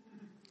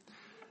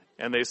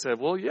 And they said,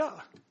 well, yeah,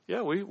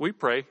 we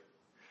pray.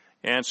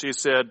 And she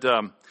said,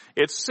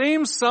 it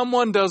seems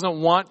someone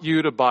doesn't want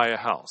you to buy a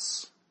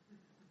house.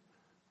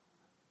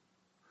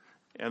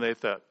 And they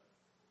thought,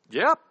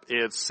 yep,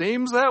 it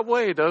seems that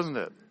way, doesn't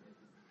it?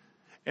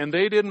 And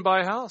they didn't buy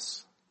a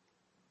house.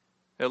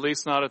 At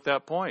least not at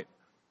that point.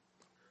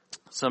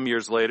 Some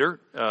years later,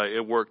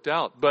 it worked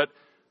out. But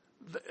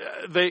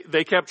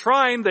they kept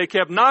trying, they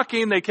kept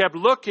knocking, they kept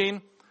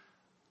looking.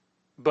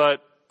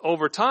 But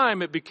over time,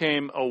 they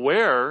became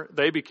aware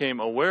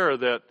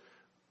that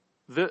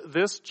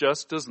this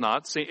just does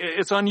not seem,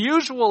 it's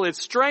unusual,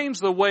 it's strange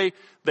the way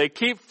they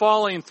keep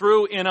falling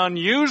through in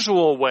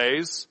unusual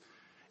ways.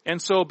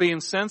 And so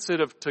being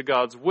sensitive to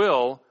God's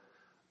will,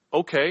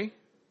 okay,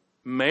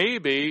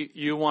 maybe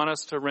you want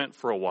us to rent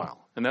for a while.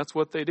 And that's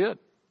what they did.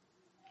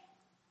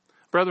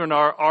 Brethren,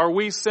 are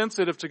we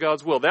sensitive to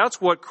God's will? That's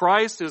what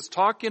Christ is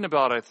talking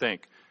about, I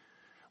think.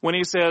 When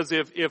He says,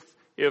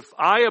 if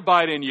I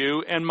abide in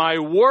you and my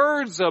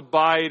words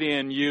abide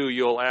in you,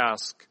 you'll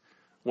ask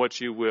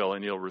what you will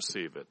and you'll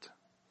receive it.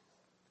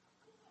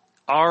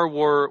 Our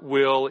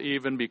will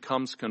even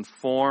becomes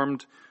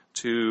conformed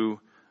to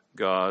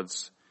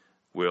God's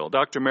will.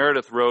 Dr.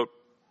 Meredith wrote,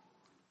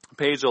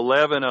 page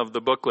 11 of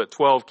the booklet,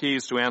 12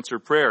 Keys to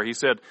Answered Prayer. He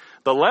said,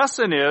 the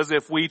lesson is,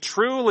 if we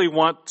truly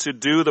want to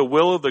do the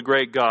will of the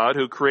great God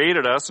who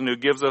created us and who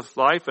gives us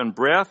life and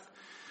breath,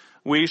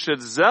 we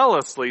should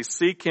zealously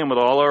seek Him with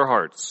all our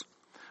hearts.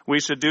 We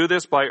should do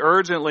this by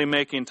urgently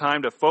making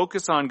time to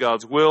focus on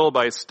God's will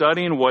by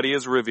studying what He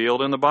has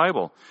revealed in the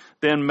Bible,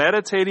 then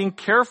meditating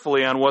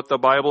carefully on what the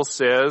Bible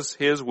says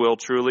His will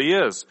truly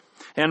is,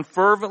 and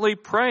fervently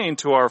praying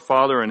to our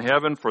Father in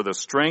heaven for the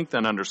strength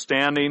and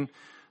understanding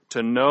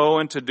to know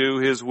and to do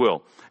His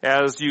will.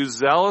 As you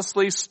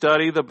zealously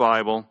study the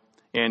Bible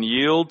and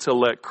yield to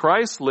let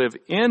Christ live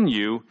in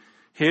you,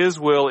 His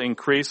will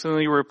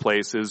increasingly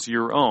replaces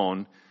your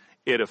own.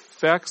 It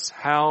affects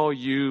how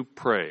you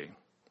pray.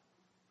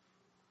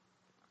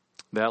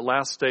 That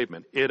last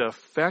statement, it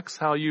affects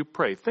how you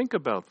pray. Think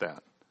about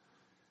that.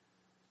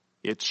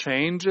 It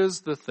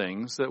changes the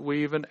things that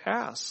we even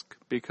ask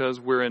because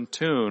we're in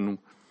tune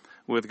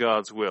with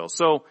God's will.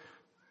 So,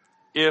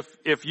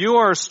 if you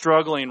are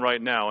struggling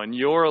right now in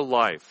your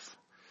life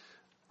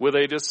with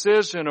a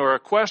decision or a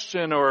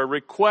question or a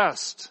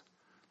request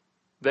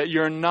that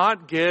you're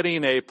not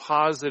getting a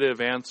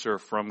positive answer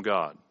from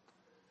God,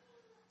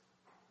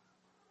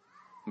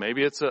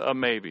 maybe it's a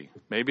maybe,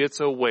 maybe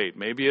it's a wait,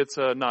 maybe it's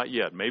a not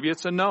yet, maybe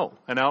it's a no,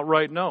 an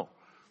outright no.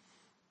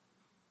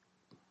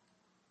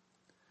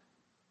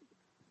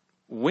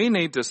 We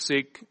need to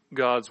seek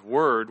God's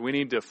Word. We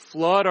need to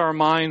flood our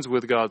minds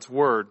with God's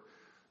Word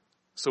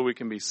so we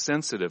can be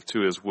sensitive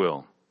to His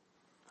will.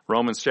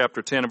 Romans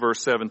chapter 10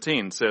 verse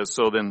 17 says,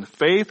 so then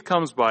faith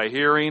comes by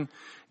hearing,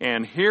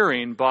 and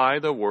hearing by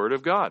the Word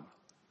of God.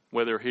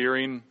 Whether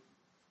hearing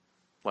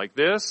like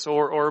this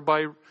or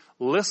by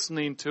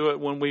listening to it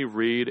when we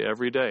read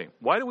every day.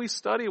 Why do we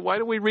study? Why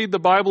do we read the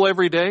Bible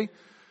every day?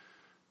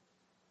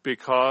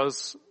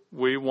 Because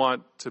We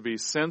want to be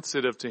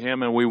sensitive to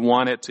Him, and we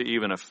want it to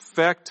even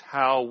affect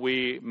how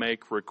we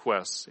make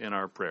requests in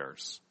our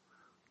prayers.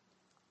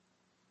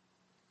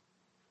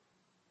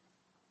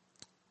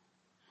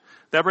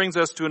 That brings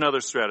us to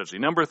another strategy.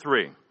 Number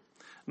three.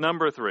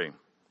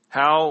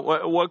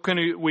 What can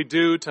we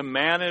do to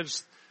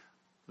manage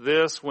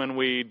this when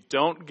we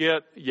don't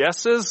get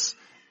yeses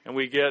and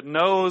we get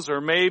no's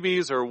or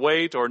maybes or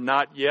wait or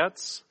not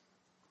yets?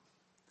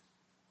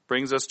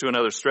 Brings us to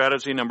another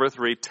strategy. Number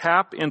three,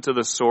 tap into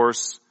the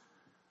source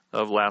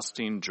of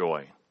lasting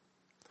joy.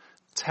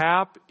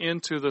 Tap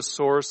into the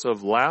source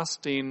of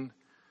lasting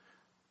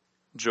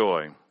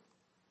joy.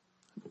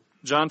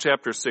 John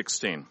chapter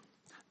 16.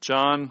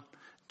 John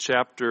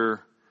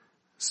chapter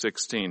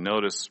 16.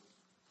 Notice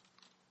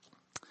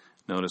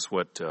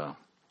what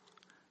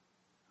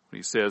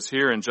he says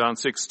here in John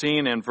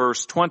 16 and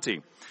verse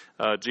 20.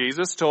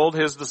 Jesus told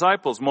his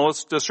disciples,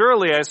 "Most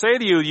assuredly I say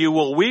to you, you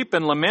will weep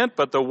and lament,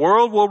 but the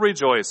world will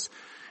rejoice.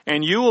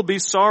 And you will be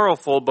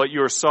sorrowful, but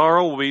your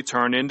sorrow will be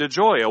turned into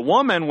joy. A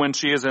woman, when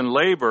she is in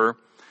labor,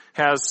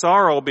 has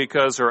sorrow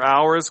because her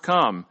hour has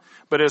come.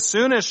 But as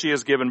soon as she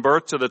has given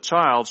birth to the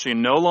child, she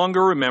no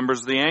longer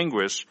remembers the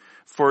anguish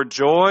for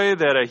joy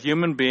that a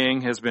human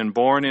being has been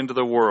born into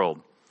the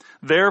world.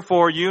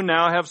 Therefore you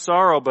now have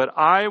sorrow, but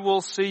I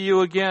will see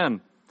you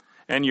again,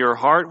 and your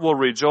heart will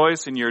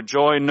rejoice, and your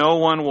joy no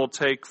one will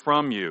take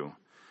from you.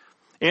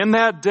 In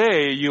that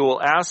day you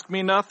will ask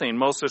me nothing.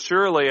 Most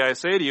assuredly I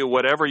say to you,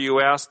 whatever you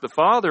ask the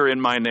Father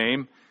in my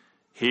name,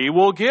 He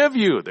will give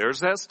you." There's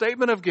that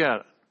statement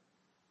again.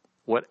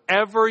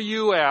 Whatever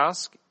you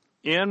ask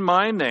in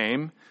my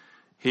name,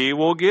 He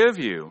will give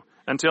you.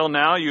 Until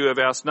now you have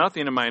asked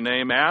nothing in my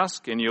name.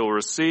 Ask and you'll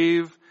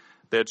receive,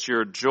 that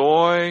your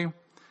joy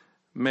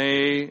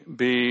may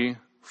be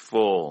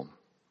full.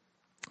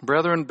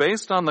 Brethren,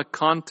 based on the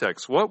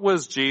context, what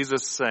was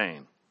Jesus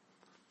saying?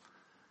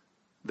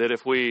 That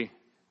if we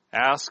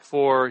ask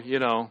for,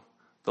 the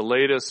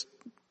latest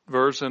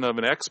version of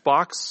an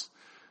Xbox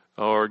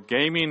or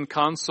gaming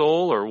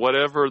console or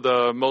whatever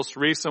the most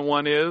recent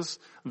one is,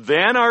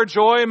 then our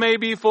joy may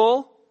be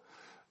full?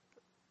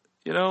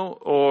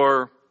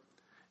 Or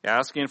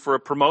asking for a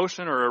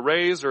promotion or a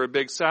raise or a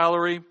big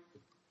salary,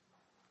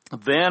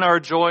 then our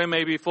joy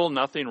may be full.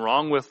 Nothing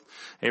wrong with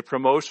a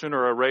promotion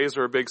or a raise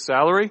or a big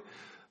salary.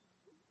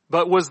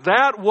 But was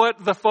that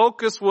what the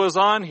focus was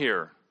on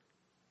here?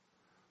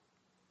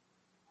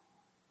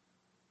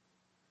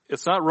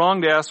 It's not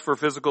wrong to ask for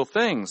physical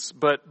things,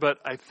 but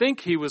I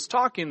think he was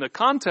talking, the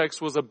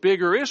context was a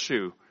bigger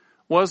issue,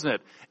 wasn't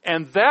it?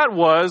 And that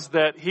was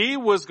that he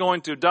was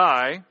going to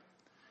die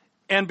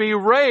and be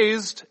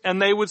raised, and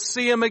they would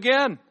see him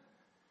again.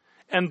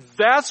 And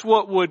that's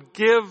what would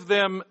give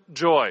them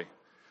joy.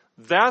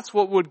 That's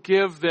what would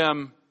give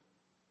them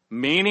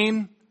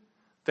meaning.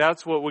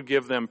 That's what would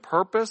give them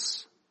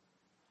purpose.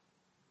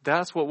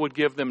 That's what would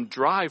give them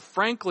drive,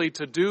 frankly,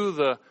 to do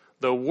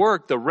the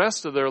work, the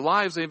rest of their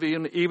lives,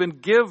 even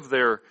give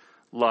their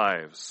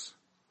lives.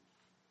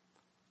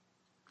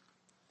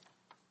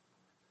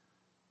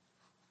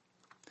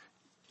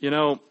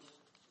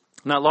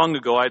 Not long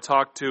ago I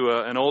talked to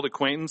an old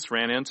acquaintance,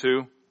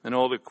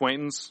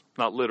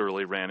 not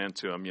literally ran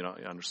into him, you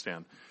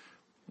understand.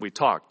 We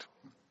talked.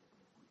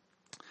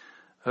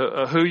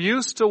 Who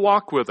used to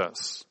walk with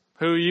us,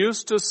 who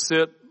used to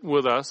sit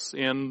with us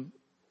in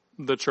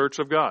the church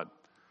of God.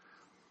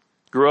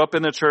 Grew up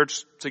in the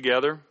church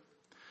together.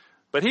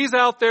 But he's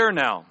out there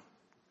now.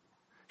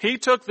 He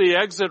took the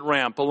exit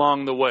ramp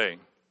along the way.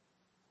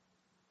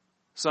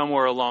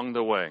 Somewhere along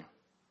the way.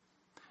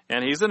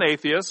 And he's an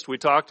atheist. We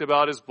talked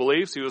about his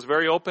beliefs. He was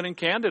very open and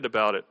candid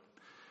about it.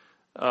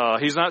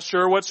 He's not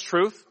sure what's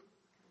truth.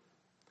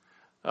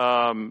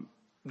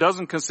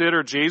 Doesn't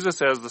consider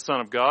Jesus as the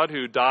Son of God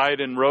who died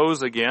and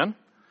rose again.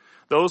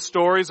 Those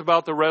stories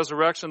about the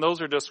resurrection,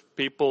 those are just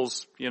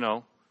people's,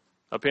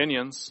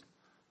 opinions.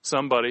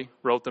 Somebody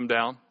wrote them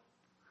down.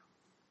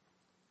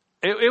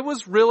 It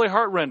was really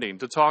heartrending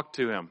to talk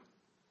to him.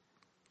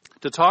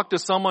 To talk to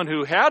someone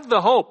who had the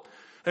hope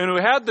and who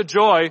had the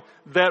joy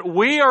that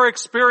we are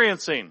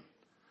experiencing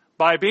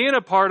by being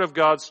a part of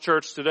God's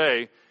church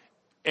today,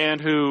 and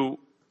who,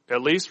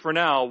 at least for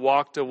now,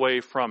 walked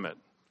away from it.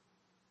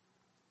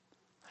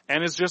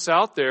 And is just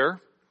out there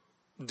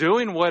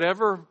doing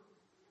whatever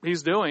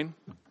he's doing.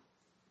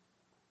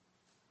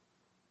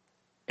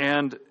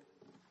 And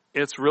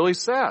it's really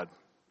sad.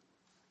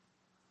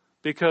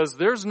 Because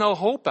there's no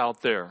hope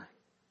out there.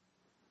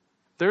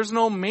 There's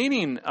no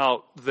meaning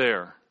out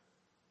there.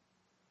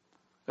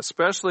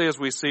 Especially as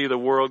we see the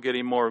world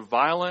getting more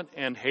violent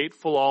and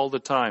hateful all the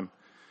time.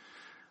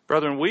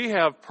 Brethren, we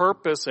have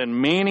purpose and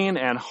meaning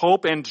and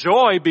hope and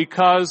joy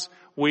because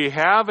we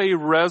have a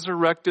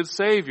resurrected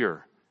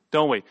Savior,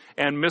 don't we?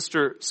 And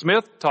Mr.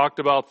 Smith talked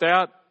about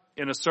that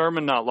in a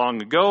sermon not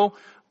long ago.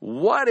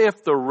 What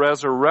if the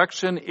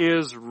resurrection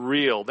is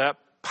real? That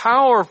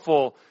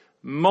powerful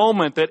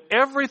moment that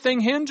everything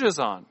hinges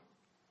on.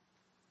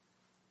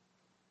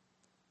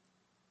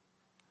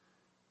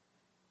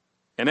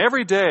 And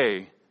every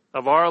day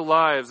of our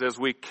lives, as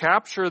we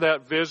capture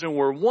that vision,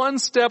 we're one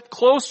step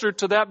closer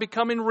to that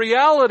becoming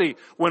reality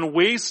when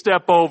we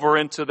step over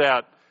into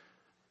that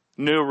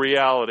new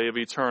reality of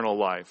eternal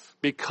life,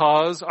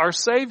 because our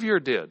Savior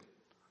did.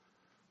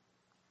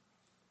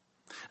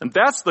 And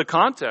that's the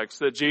context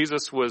that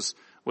Jesus was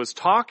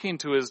talking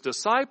to his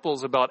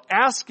disciples about,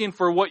 asking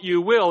for what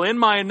you will in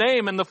my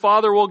name, and the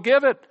Father will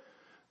give it,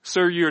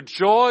 so your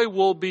joy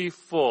will be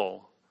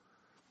full.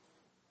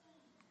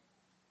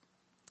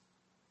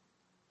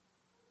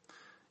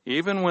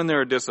 Even when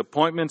there are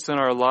disappointments in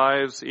our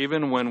lives,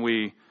 even when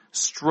we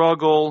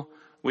struggle,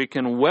 we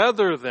can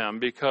weather them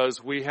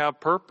because we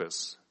have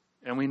purpose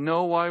and we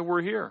know why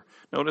we're here.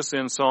 Notice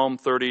in Psalm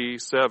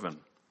 37.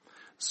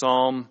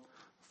 Psalm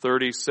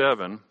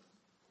 37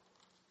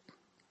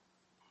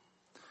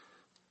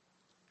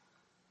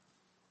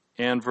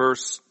 and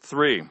verse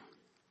 3.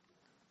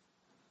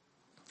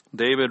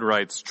 David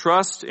writes,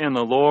 "Trust in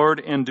the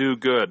Lord and do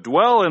good.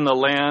 Dwell in the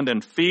land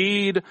and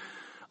feed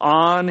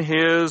on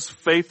his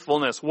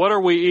faithfulness." What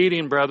are we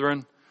eating,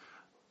 brethren?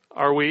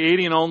 Are we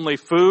eating only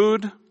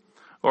food?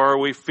 Or are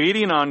we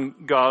feeding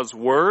on God's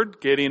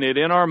word, getting it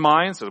in our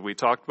minds, as we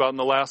talked about in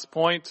the last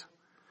point,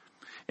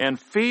 and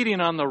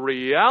feeding on the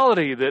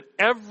reality that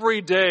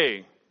every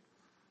day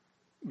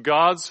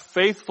God's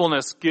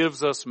faithfulness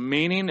gives us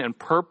meaning and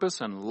purpose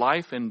and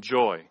life and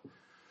joy,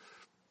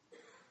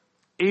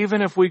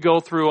 even if we go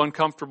through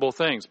uncomfortable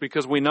things,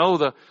 because we know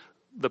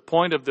the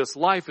point of this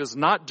life is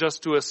not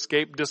just to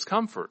escape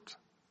discomfort.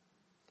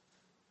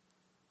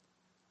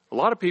 A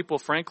lot of people,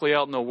 frankly,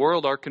 out in the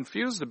world are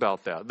confused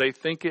about that. They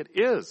think it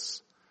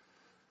is.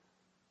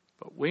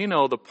 But we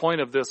know the point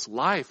of this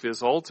life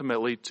is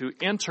ultimately to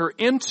enter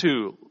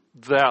into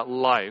that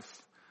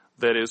life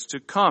that is to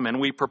come. And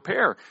we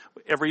prepare.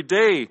 Every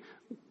day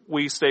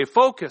we stay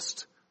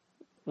focused.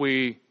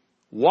 We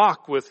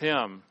walk with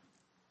Him.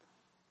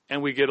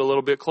 And we get a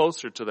little bit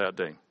closer to that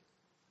day.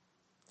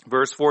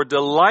 Verse 4,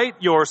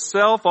 "Delight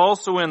yourself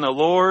also in the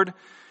Lord,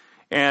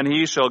 and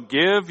He shall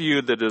give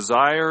you the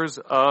desires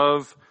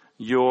of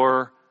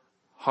your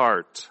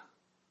heart."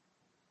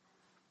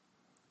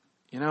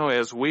 You know,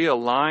 as we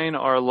align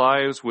our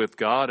lives with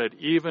God, it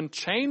even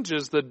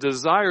changes the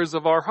desires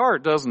of our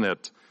heart, doesn't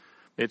it?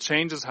 It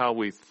changes how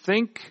we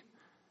think.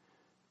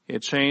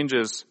 It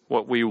changes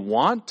what we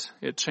want.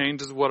 It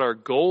changes what our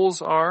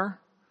goals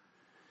are.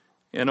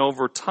 And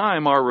over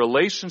time, our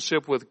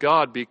relationship with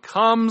God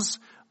becomes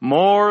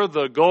more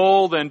the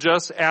goal than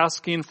just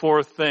asking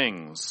for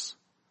things.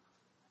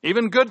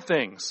 Even good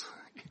things.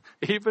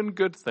 Even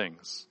good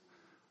things.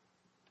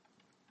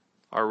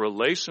 Our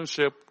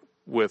relationship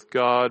with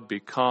God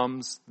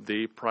becomes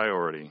the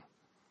priority.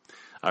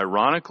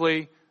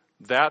 Ironically,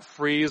 that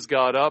frees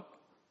God up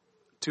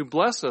to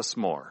bless us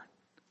more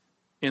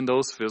in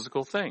those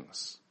physical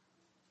things.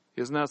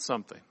 Isn't that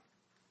something?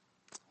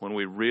 When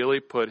we really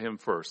put Him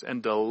first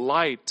and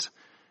delight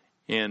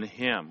in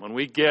Him. When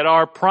we get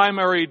our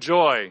primary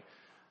joy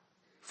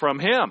from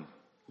Him.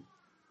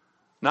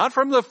 Not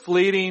from the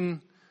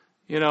fleeting,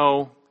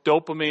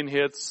 dopamine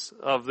hits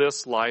of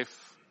this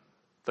life.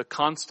 The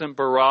constant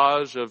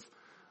barrage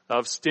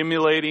of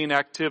stimulating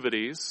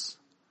activities.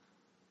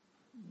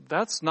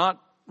 That's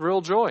not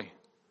real joy.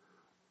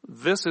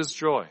 This is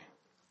joy.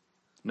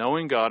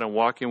 Knowing God and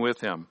walking with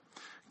Him.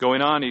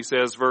 Going on, he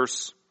says,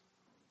 verse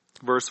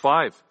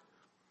 5.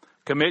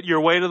 "Commit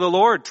your way to the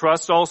Lord.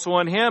 Trust also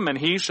in Him, and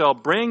He shall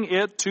bring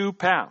it to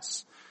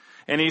pass.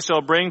 And He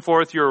shall bring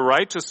forth your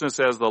righteousness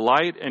as the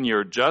light and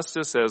your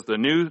justice as the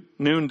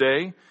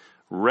noonday.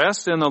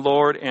 Rest in the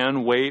Lord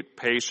and wait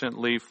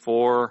patiently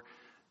for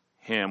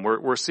Him."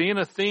 We're seeing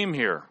a theme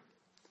here.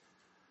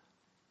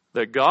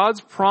 That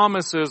God's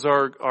promises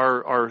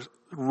are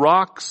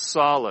rock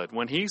solid.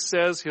 When He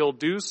says He'll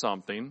do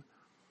something,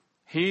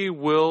 He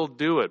will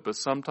do it. But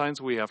sometimes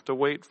we have to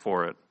wait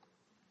for it.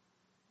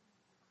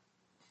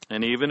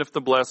 And even if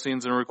the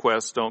blessings and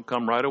requests don't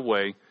come right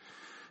away,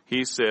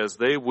 He says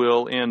they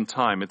will in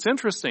time. It's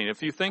interesting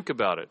if you think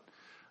about it,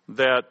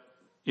 that,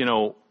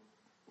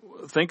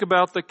 think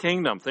about the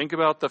kingdom, think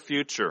about the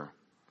future.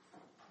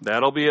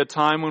 That'll be a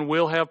time when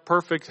we'll have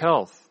perfect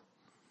health.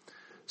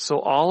 So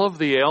all of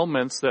the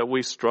ailments that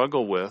we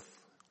struggle with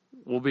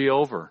will be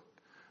over.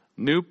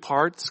 New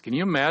parts, can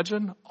you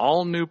imagine?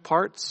 All new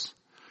parts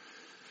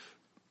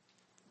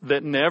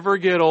that never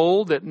get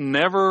old, that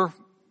never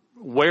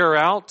wear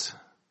out.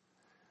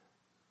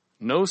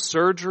 No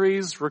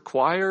surgeries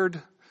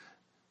required.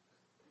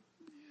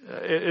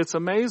 It's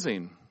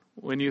amazing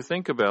when you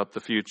think about the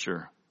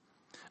future.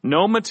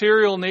 No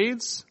material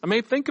needs. I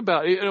mean, think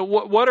about it.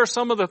 What are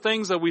some of the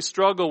things that we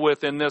struggle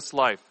with in this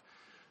life?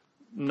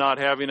 Not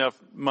having enough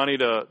money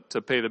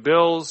to pay the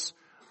bills,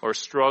 or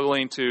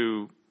struggling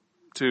to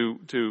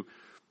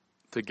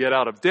get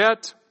out of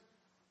debt.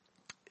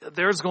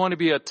 There's going to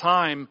be a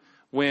time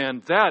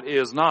when that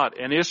is not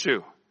an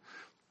issue.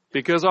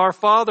 Because our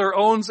Father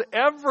owns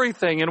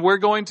everything, and we're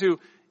going to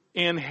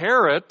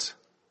inherit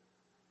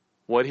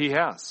what He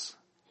has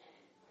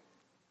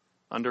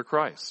under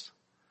Christ.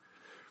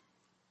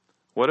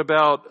 What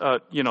about,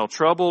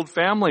 troubled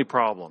family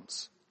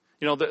problems?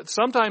 That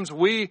sometimes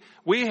we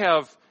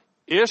have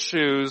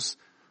issues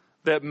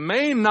that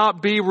may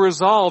not be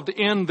resolved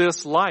in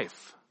this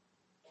life.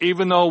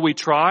 Even though we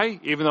try,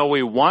 even though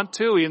we want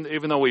to,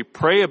 even though we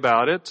pray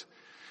about it,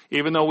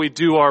 even though we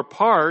do our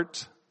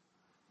part,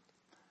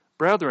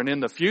 brethren, in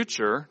the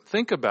future,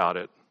 think about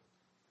it.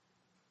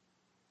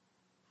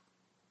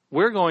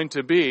 We're going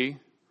to be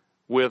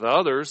with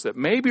others that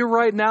maybe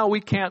right now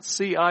we can't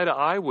see eye to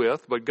eye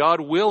with, but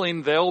God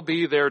willing, they'll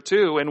be there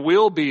too, and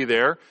we'll be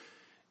there.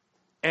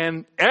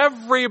 And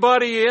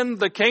everybody in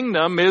the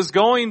kingdom is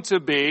going to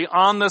be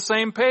on the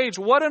same page.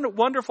 What a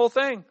wonderful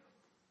thing.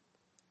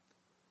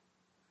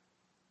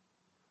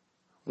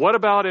 What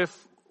about if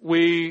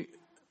we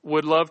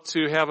would love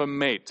to have a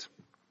mate?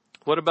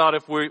 What about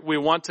if we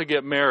want to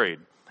get married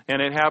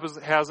and it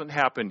hasn't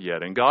happened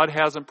yet and God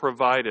hasn't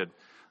provided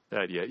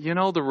that yet?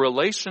 The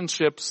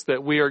relationships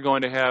that we are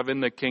going to have in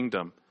the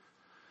kingdom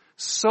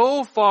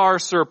so far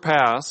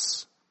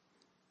surpass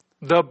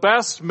the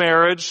best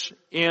marriage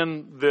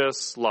in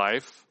this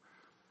life.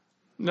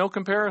 No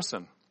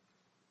comparison.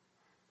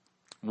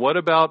 What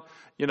about,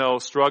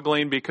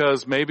 struggling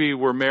because maybe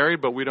we're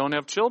married but we don't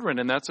have children,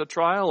 and that's a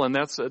trial and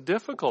that's a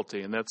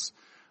difficulty and that's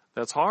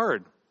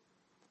hard.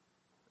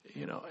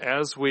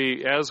 As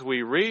we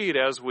read,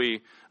 as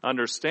we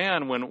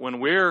understand, when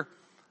we're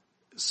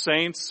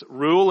saints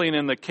ruling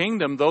in the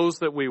kingdom, those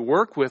that we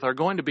work with are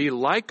going to be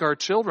like our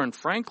children.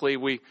 Frankly,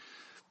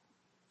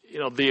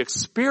 the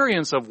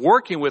experience of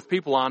working with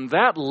people on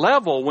that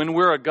level when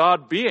we're a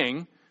God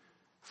being,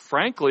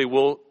 frankly,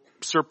 will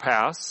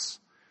surpass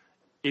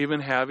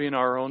even having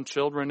our own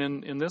children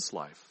in this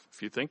life,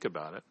 if you think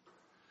about it.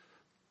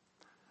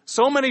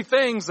 So many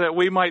things that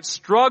we might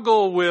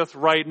struggle with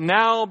right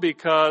now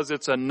because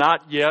it's a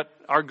not yet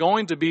are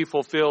going to be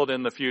fulfilled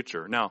in the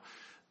future. Now,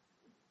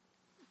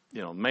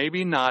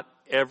 maybe not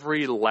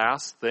every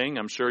last thing.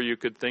 I'm sure you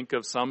could think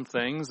of some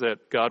things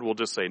that God will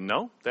just say,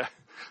 no,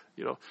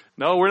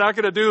 no, we're not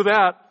going to do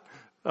that.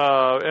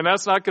 And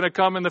that's not going to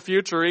come in the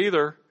future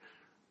either.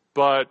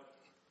 But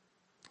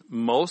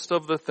most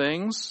of the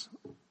things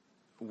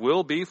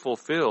will be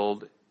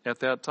fulfilled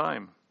at that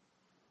time.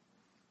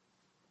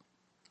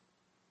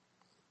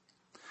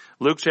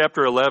 Luke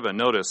chapter 11,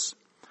 notice,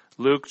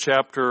 Luke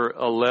chapter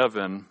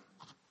 11.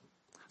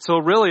 So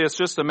really it's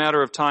just a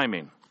matter of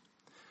timing.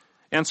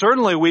 And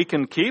certainly we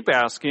can keep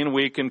asking,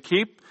 we can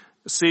keep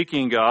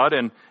seeking God,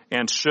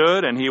 and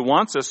should, and He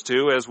wants us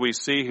to, as we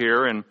see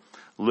here in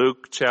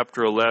Luke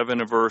chapter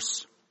 11,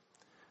 verse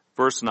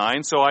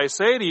 9. So I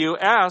say to you,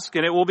 ask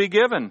and it will be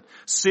given.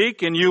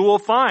 Seek and you will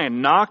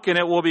find. Knock and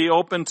it will be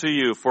opened to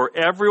you. For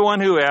everyone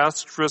who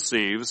asks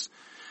receives,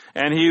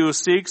 and he who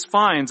seeks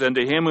finds, and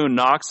to him who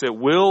knocks it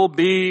will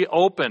be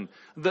open.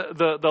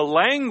 The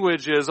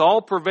language is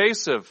all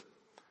pervasive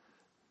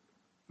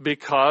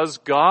because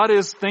God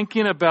is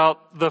thinking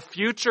about the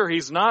future.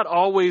 He's not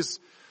always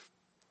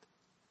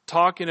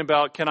talking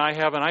about, can I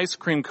have an ice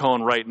cream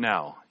cone right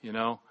now?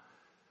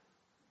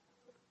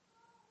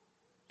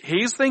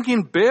 He's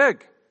thinking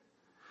big.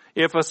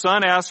 If a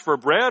son asks for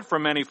bread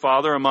from any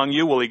father among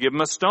you, will he give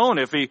him a stone?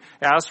 If he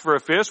asks for a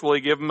fish, will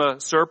he give him a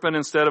serpent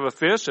instead of a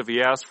fish? If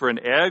he asks for an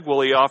egg, will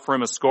he offer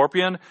him a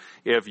scorpion?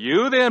 If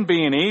you then,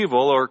 being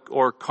evil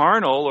or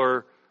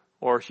carnal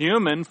or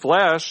human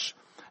flesh,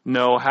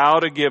 know how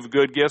to give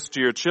good gifts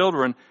to your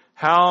children,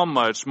 how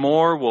much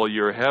more will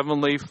your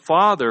heavenly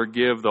Father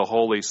give the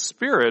Holy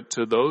Spirit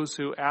to those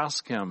who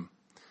ask Him?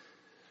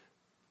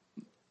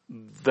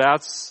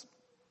 That's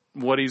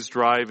what He's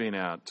driving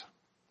at.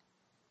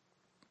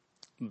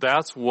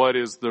 That's what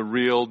is the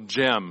real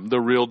gem, the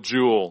real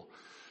jewel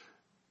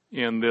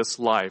in this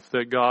life,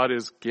 that God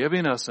is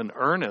giving us an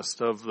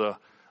earnest of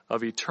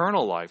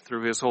eternal life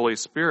through His Holy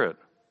Spirit.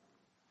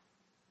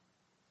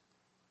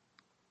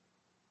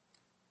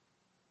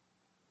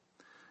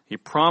 He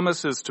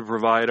promises to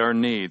provide our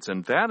needs,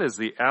 and that is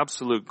the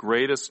absolute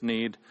greatest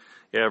need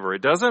ever.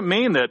 It doesn't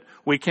mean that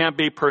we can't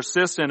be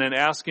persistent in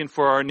asking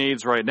for our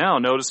needs right now.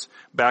 Notice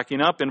backing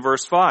up in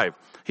verse 5.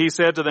 He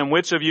said to them,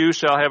 which of you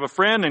shall have a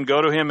friend and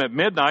go to him at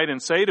midnight and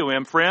say to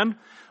him, friend,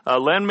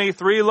 lend me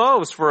 3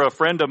 loaves, for a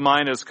friend of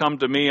mine has come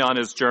to me on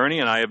his journey,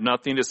 and I have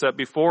nothing to set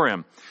before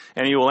him.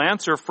 And he will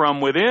answer from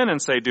within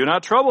and say, do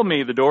not trouble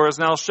me, the door is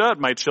now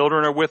shut, my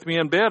children are with me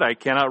in bed, I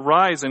cannot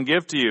rise and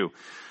give to you.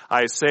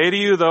 I say to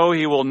you, though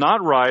he will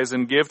not rise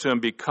and give to him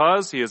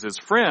because he is his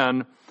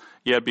friend,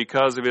 yet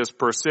because of his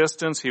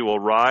persistence he will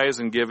rise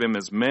and give him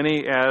as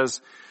many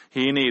as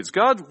he needs.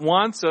 God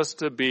wants us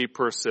to be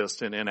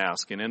persistent in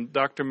asking. And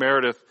Dr.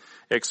 Meredith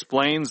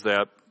explains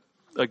that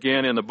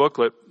again in the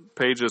booklet,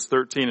 pages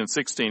 13 and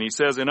 16. He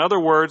says, in other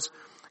words,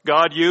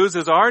 God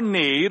uses our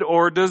need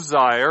or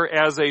desire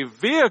as a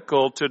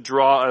vehicle to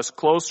draw us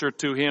closer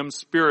to Him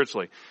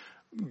spiritually.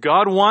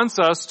 God wants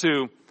us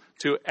to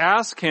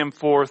ask Him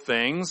for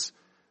things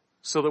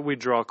so that we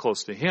draw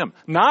close to Him.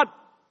 Not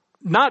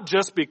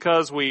just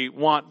because we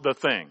want the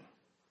thing.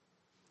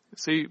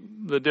 See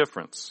the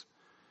difference?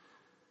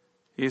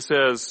 He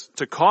says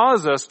to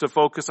cause us to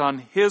focus on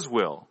His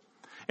will.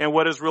 and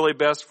what is really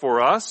best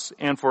for us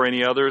and for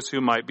any others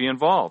who might be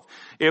involved.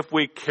 If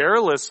we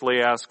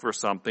carelessly ask for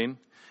something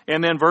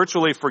and then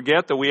virtually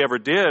forget that we ever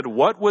did,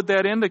 what would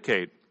that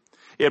indicate?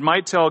 It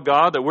might tell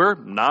God that we're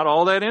not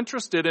all that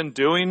interested in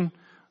doing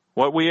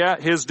what we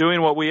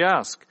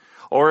ask.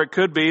 Or it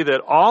could be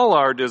that all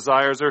our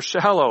desires are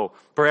shallow,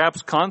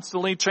 perhaps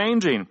constantly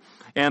changing,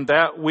 and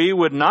that we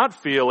would not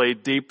feel a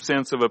deep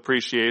sense of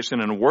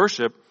appreciation and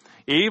worship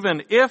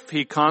even if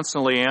he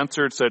constantly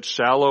answered such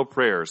shallow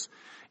prayers.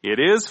 It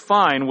is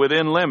fine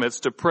within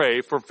limits to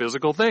pray for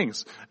physical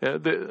things.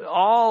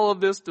 All of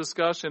this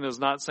discussion is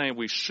not saying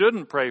we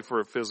shouldn't pray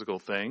for physical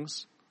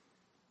things,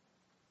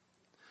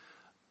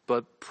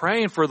 but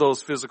praying for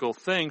those physical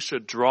things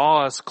should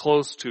draw us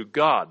close to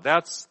God.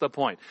 That's the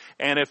point.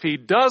 And if he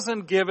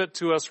doesn't give it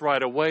to us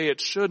right away,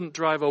 it shouldn't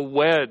drive a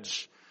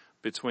wedge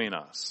between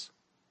us.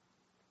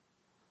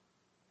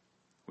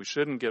 We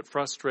shouldn't get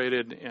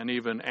frustrated and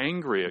even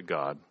angry at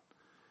God.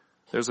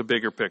 There's a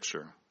bigger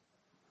picture.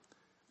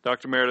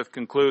 Dr. Meredith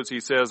concludes, he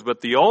says, but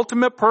the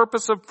ultimate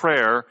purpose of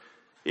prayer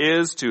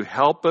is to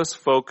help us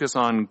focus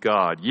on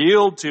God,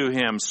 yield to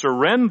him,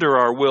 surrender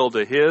our will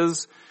to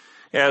his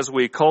as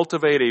we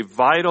cultivate a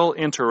vital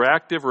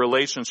interactive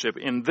relationship.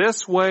 In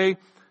this way,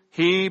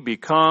 he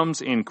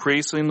becomes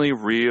increasingly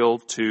real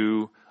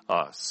to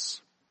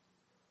us.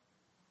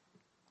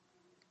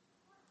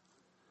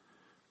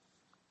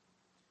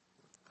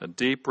 A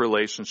deep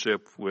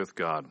relationship with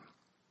God.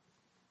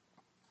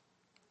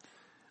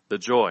 The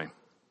joy.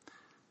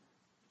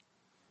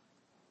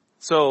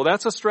 So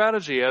that's a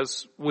strategy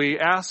as we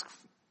ask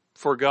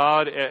for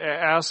God,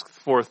 ask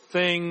for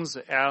things,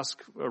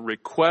 ask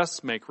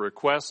requests, make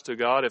requests to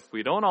God. If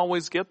we don't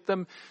always get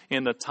them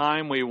in the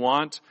time we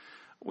want,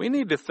 we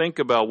need to think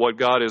about what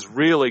God is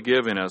really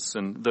giving us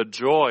and the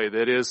joy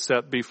that is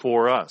set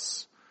before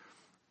us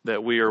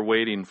that we are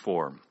waiting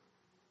for.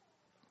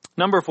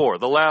 Number 4,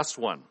 the last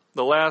one.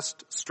 The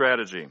last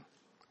strategy.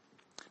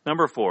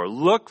 Number 4,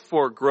 look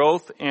for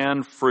growth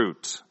and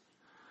fruit.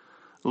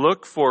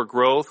 Look for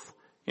growth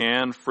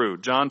and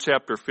fruit. John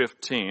chapter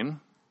 15.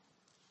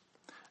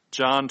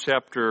 John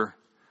chapter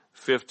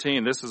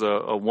 15. This is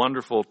a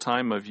wonderful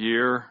time of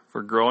year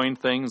for growing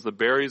things. The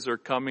berries are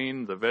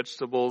coming. The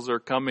vegetables are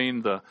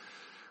coming.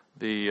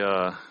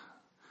 The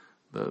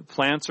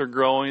plants are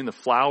growing. The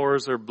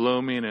flowers are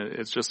blooming.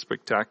 It's just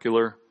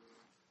spectacular.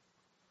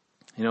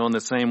 You know, in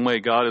the same way,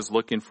 God is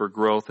looking for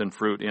growth and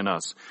fruit in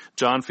us.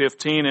 John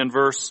 15 and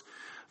verse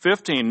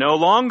 15. No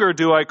longer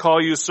do I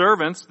call you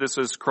servants. This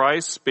is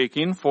Christ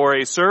speaking. For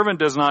a servant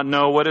does not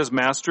know what his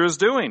master is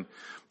doing.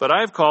 But I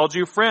have called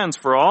you friends.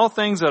 For all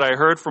things that I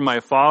heard from my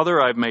Father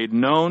I've made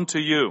known to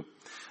you.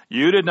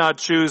 You did not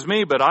choose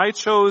me, but I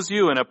chose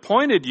you and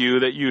appointed you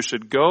that you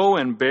should go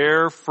and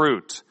bear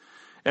fruit,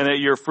 and that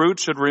your fruit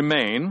should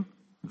remain.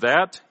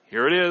 That,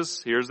 here it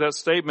is, here's that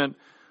statement,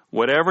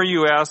 whatever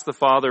you ask the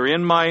Father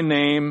in my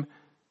name,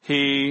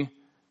 he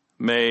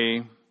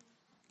may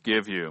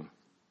give you.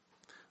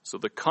 So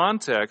the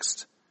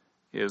context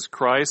is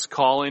Christ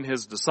calling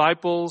his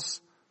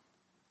disciples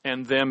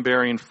and them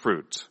bearing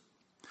fruit.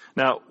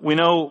 Now, we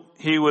know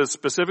he was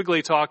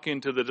specifically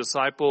talking to the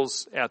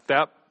disciples at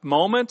that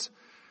moment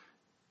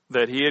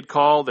that he had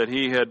called, that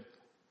he had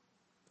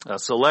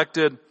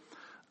selected.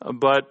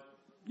 But,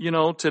 you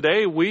know,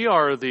 today we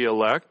are the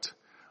elect.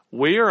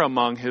 We are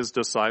among his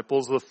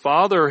disciples. The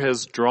Father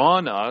has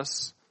drawn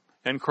us,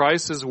 and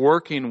Christ is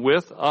working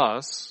with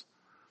us.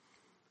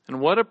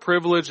 And what a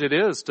privilege it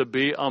is to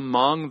be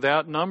among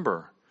that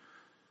number.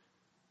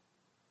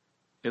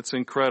 It's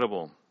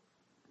incredible.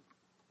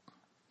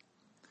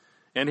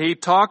 And he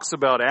talks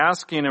about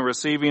asking and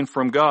receiving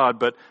from God,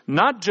 but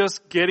not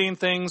just getting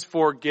things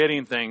for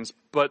getting things,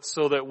 but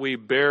so that we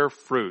bear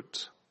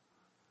fruit,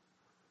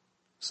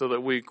 so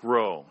that we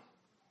grow.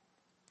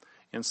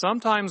 And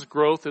sometimes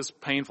growth is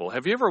painful.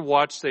 Have you ever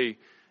watched a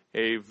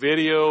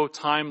video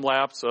time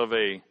lapse of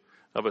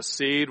a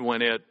seed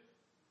when it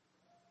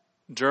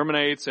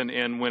germinates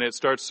and when it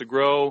starts to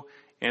grow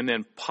and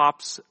then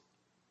pops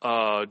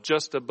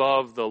just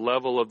above the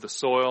level of the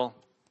soil?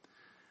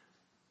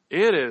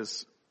 It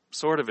is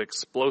sort of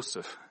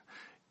explosive.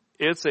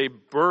 It's a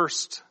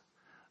burst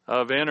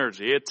of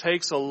energy. It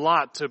takes a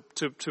lot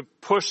to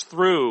push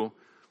through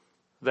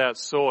that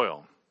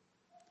soil.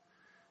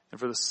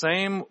 And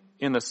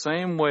in the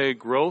same way,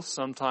 growth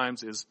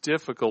sometimes is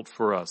difficult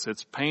for us.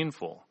 It's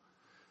painful.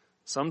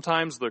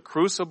 Sometimes the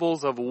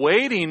crucibles of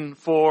waiting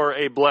for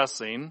a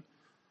blessing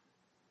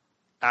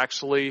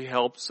actually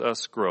helps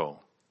us grow.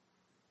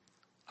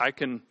 I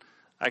can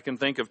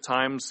think of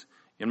times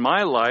in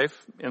my life,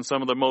 and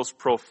some of the most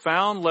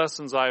profound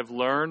lessons I've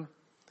learned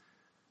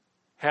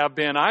have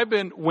been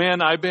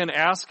when I've been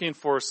asking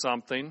for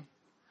something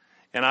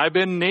and I've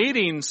been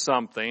needing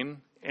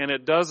something and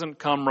it doesn't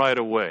come right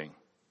away.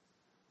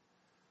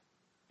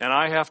 And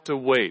I have to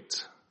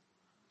wait.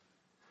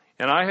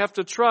 And I have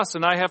to trust,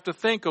 and I have to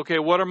think, okay,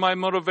 what are my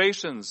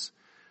motivations?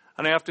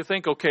 And I have to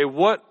think, okay,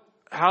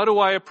 how do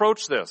I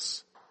approach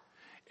this?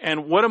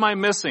 And what am I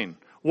missing?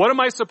 What am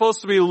I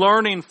supposed to be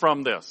learning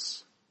from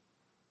this?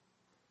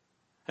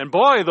 And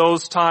boy,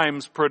 those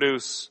times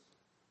produce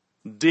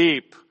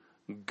deep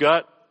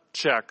gut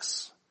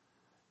checks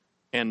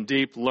and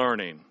deep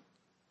learning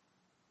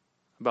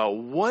about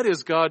what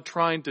is God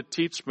trying to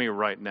teach me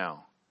right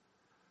now.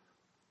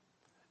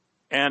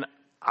 And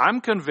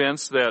I'm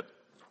convinced that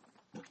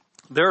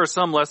there are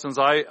some lessons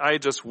I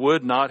just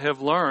would not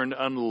have learned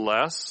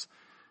unless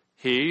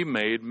He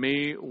made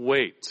me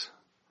wait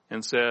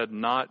and said,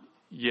 not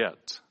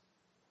yet.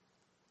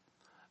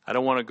 I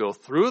don't want to go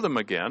through them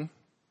again,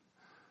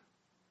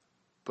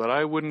 but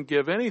I wouldn't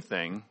give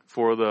anything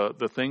for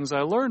the things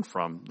I learned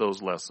from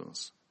those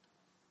lessons.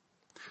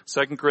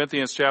 2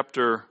 Corinthians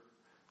chapter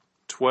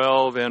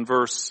 12 and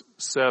verse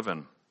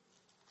 7.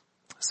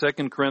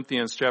 2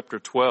 Corinthians chapter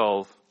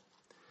 12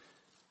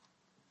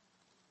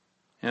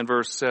 and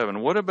verse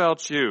 7. What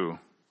about you?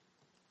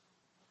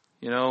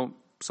 You know,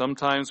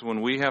 sometimes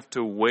when we have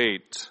to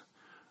wait,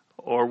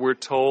 or we're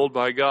told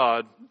by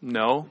God,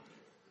 no,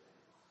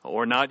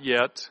 or not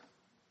yet,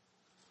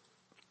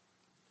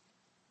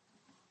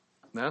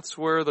 that's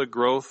where the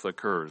growth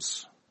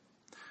occurs.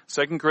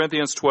 2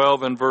 Corinthians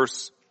 12 and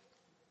verse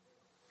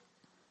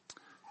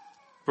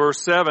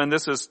 7,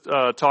 this is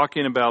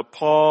talking about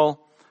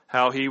Paul,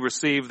 how he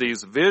received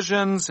these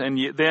visions. And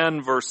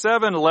then verse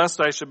 7,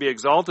 lest I should be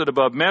exalted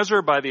above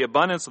measure by the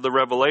abundance of the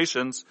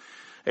revelations,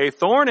 a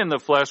thorn in the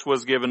flesh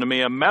was given to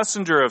me, a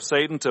messenger of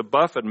Satan to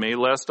buffet me,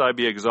 lest I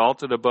be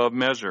exalted above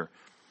measure.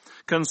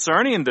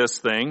 Concerning this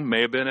thing,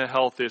 may have been a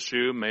health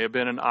issue, may have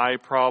been an eye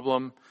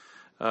problem.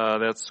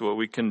 That's what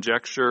we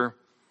conjecture.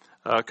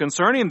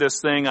 Concerning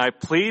this thing, I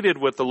pleaded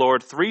with the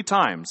Lord 3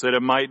 times that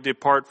it might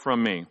depart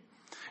from me.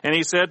 And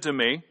He said to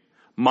me,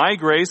 my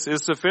grace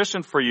is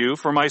sufficient for you,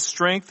 for my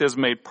strength is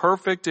made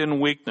perfect in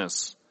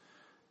weakness.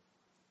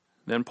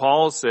 Then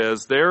Paul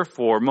says,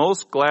 therefore,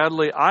 most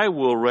gladly I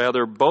will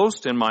rather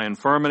boast in my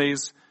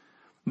infirmities,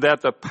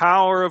 that the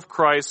power of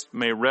Christ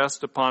may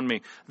rest upon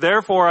me.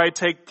 Therefore I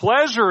take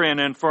pleasure in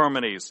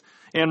infirmities,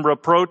 in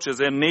reproaches,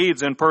 in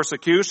needs, in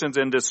persecutions,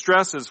 in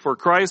distresses, for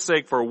Christ's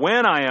sake. For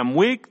when I am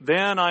weak,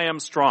 then I am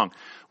strong.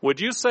 Would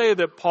you say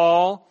that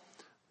Paul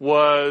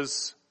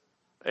was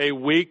a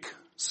weak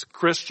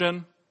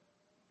Christian?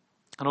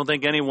 I don't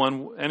think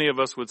any of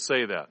us would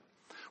say that.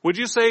 Would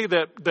you say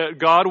that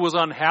God was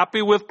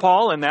unhappy with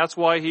Paul and that's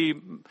why He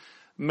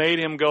made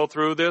him go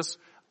through this?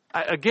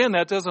 Again,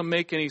 that doesn't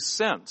make any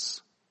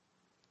sense.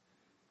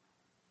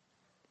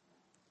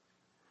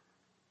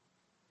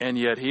 And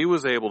yet he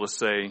was able to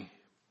say,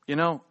 you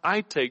know,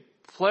 I take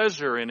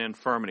pleasure in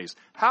infirmities.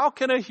 How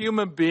can a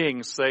human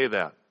being say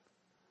that?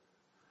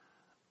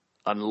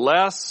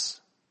 Unless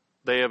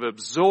they have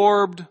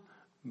absorbed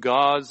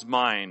God's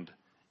mind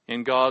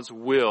and God's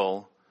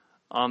will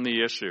on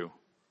the issue.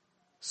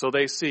 So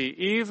they see,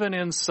 even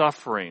in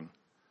suffering,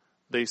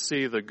 they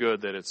see the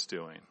good that it's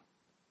doing.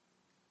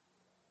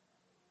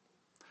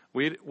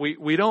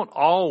 We don't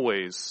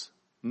always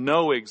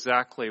know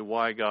exactly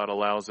why God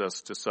allows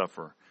us to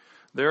suffer.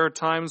 There are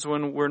times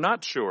when we're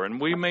not sure,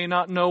 and we may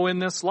not know in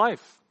this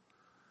life.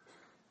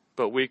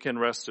 But we can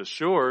rest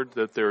assured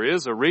that there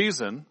is a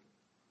reason.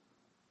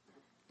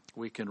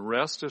 We can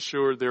rest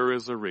assured there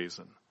is a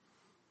reason.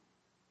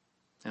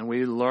 And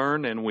we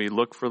learn and we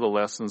look for the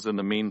lessons in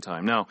the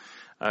meantime. Now,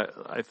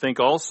 I think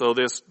also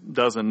this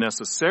doesn't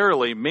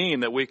necessarily mean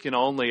that we can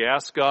only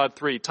ask God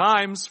 3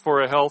 times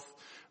for a health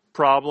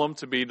problem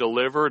to be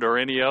delivered or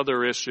any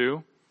other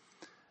issue.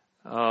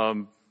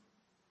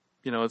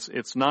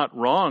 It's not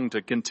wrong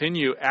to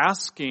continue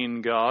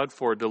asking God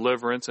for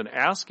deliverance and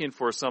asking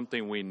for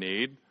something we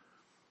need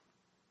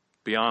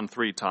beyond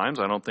 3 times.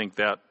 I don't think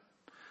that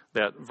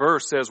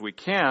verse says we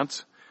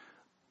can't.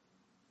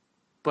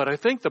 But I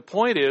think the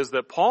point is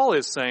that Paul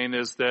is saying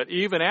is that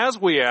even as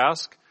we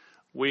ask,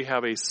 we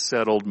have a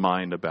settled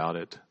mind about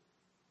it.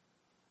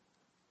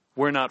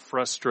 We're not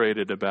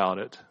frustrated about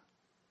it.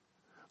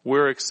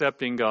 We're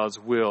accepting God's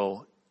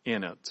will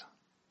in it.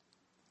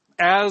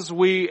 As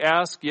we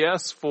ask,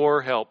 yes,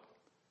 for help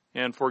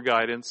and for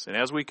guidance, and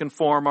as we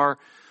conform our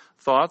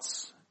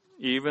thoughts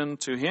even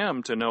to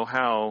Him to know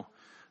how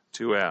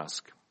to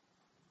ask.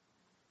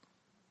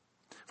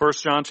 1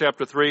 John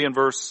chapter 3 and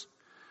verse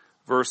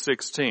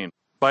 16.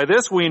 By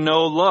this we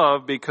know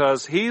love,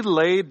 because He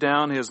laid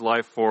down His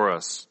life for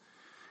us,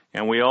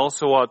 and we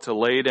also ought to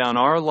lay down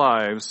our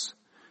lives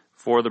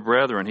for the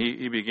brethren.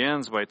 He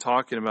begins by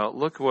talking about,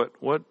 look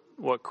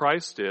what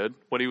Christ did,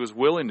 what He was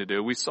willing to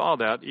do. We saw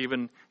that,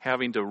 even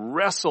having to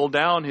wrestle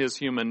down His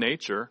human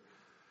nature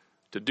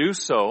to do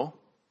so,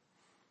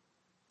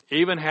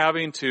 even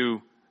having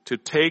to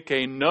take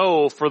a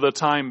no for the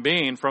time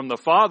being from the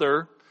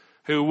Father,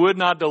 who would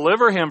not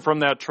deliver Him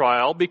from that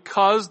trial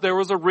because there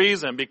was a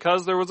reason,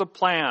 because there was a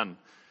plan.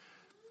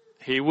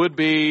 He would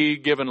be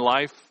given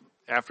life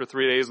after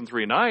 3 days and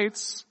 3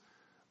 nights,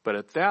 but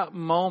at that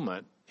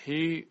moment,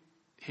 He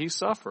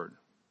suffered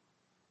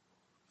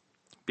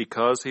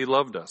because He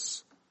loved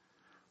us.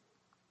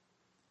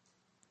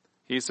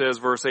 He says,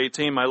 verse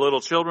 18, "My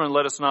little children,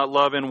 let us not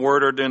love in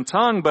word or in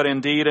tongue, but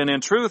in deed and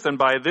in truth. And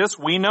by this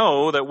we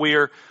know that we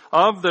are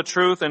of the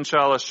truth and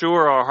shall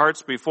assure our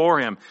hearts before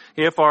Him.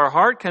 If our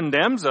heart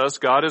condemns us,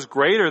 God is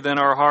greater than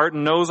our heart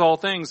and knows all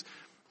things."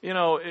 You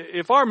know,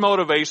 if our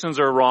motivations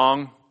are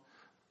wrong,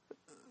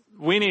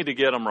 we need to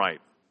get them right.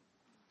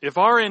 If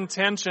our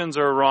intentions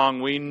are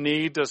wrong, we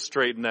need to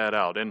straighten that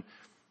out. And,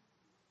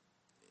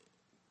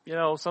 you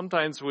know,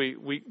 sometimes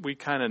we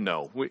kind of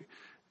know.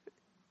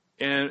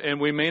 And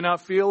we may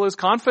not feel as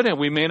confident.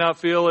 We may not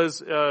feel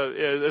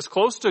as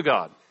close to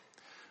God.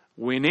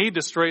 We need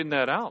to straighten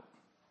that out.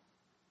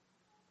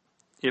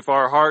 If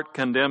our heart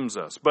condemns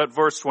us. But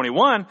verse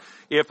 21,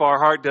 if our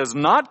heart does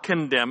not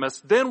condemn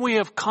us, then we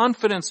have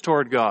confidence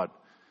toward God.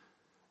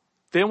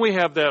 Then we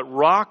have that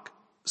rock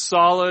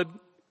solid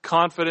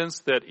confidence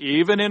that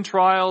even in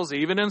trials,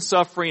 even in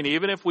suffering,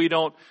 even if we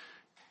don't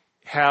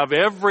have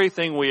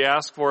everything we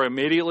ask for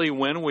immediately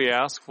when we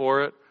ask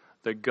for it,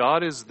 that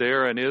God is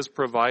there and is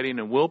providing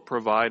and will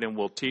provide and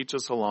will teach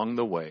us along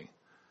the way.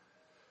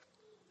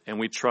 And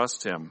we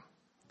trust Him.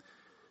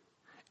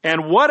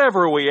 And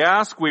whatever we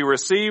ask, we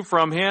receive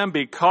from Him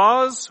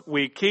because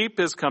we keep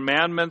His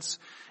commandments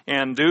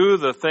and do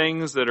the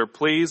things that are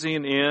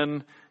pleasing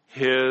in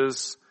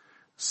His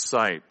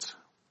sight.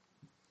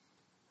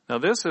 Now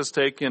this has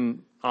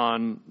taken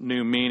on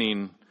new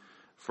meaning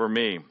for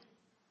me.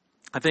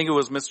 I think it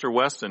was Mr.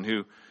 Weston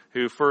who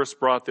first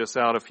brought this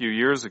out a few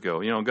years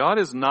ago. You know, God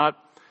is not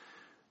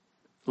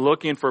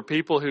looking for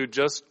people who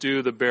just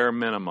do the bare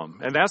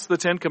minimum. And that's the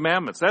 10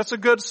 Commandments. That's a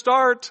good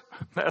start.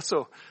 That's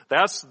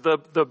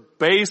the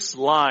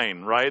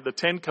baseline, right? The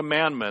 10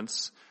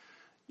 Commandments.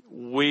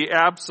 We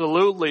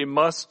absolutely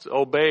must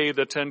obey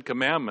the 10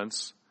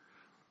 Commandments.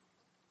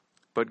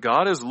 But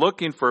God is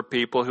looking for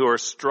people who are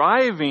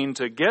striving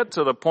to get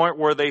to the point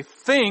where they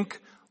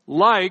think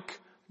like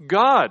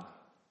God.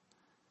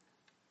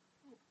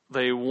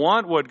 They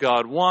want what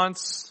God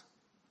wants.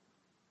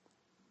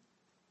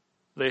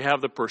 They have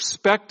the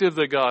perspective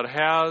that God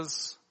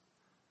has.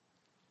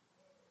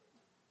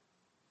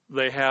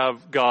 They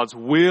have God's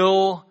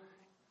will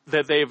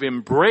that they've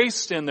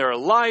embraced in their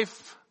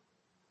life.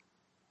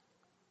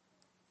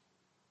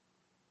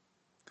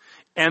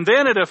 And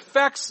then it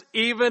affects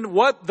even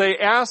what they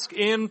ask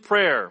in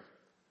prayer.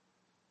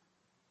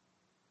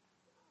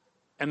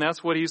 And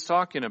that's what he's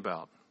talking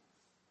about.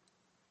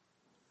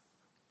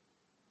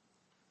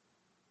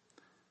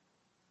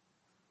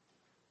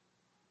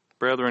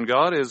 Brethren,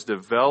 God is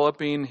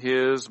developing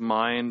His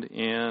mind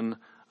in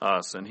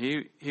us, and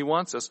He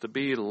wants us to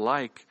be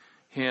like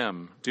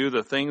Him, do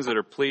the things that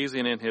are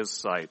pleasing in His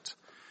sight.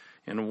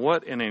 And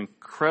what an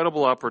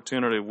incredible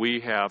opportunity we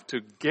have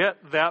to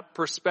get that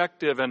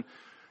perspective.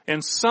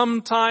 And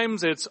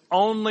sometimes it's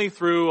only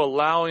through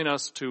allowing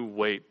us to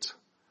wait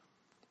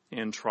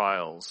in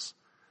trials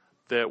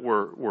that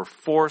we're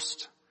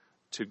forced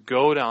to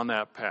go down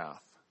that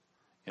path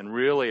and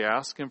really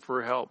ask Him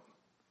for help.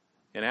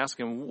 And ask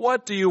Him,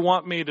 what do you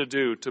want me to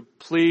do to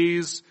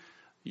please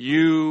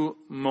you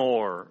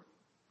more,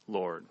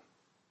 Lord?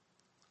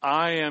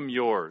 I am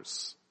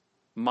yours.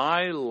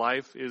 My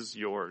life is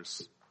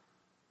yours.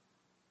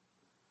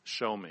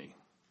 Show me.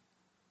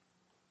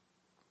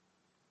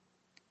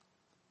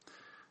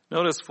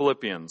 Notice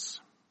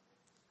Philippians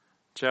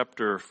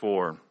chapter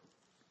 4.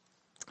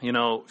 You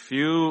know,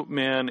 few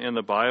men in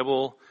the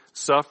Bible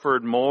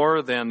suffered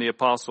more than the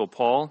Apostle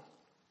Paul.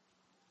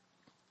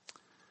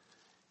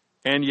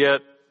 And yet,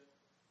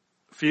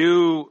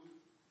 few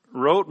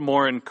wrote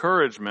more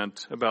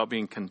encouragement about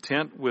being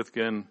content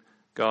within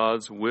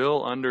God's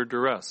will under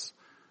duress.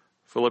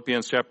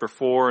 Philippians chapter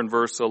 4 and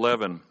verse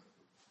 11.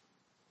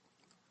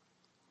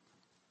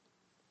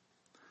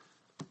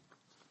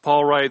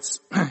 Paul writes,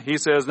 he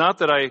says, "Not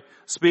that I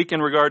speak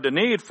in regard to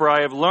need, for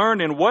I have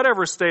learned in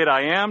whatever state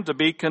I am to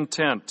be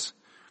content.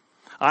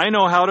 I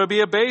know how to be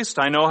abased.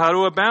 I know how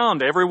to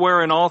abound.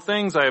 Everywhere in all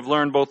things I have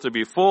learned both to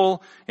be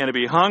full and to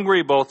be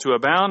hungry, both to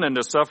abound and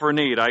to suffer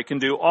need. I can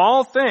do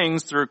all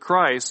things through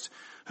Christ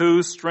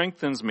who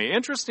strengthens me."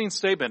 Interesting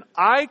statement.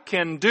 I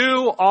can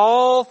do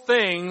all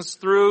things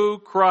through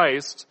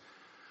Christ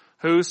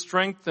who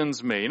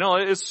strengthens me. You know,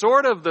 it's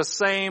sort of the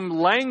same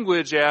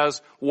language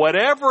as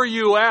whatever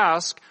you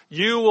ask,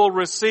 you will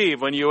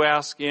receive when you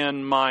ask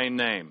in my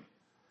name.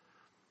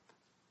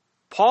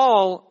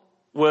 Paul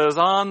was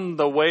on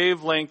the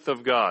wavelength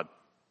of God.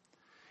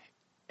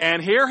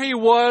 And here he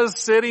was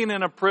sitting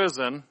in a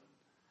prison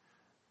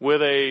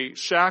with a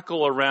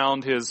shackle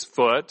around his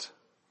foot,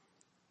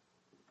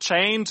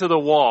 chained to the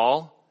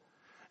wall,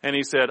 and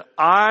he said,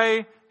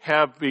 I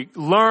have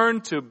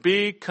learned to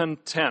be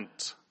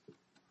content.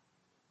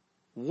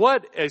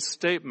 What a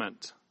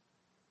statement.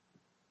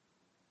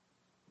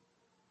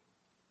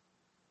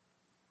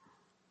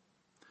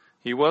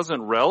 He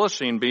wasn't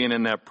relishing being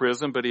in that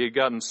prison, but he had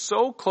gotten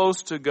so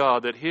close to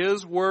God that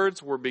his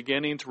words were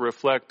beginning to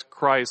reflect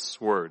Christ's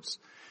words.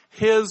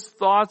 His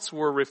thoughts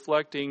were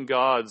reflecting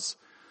God's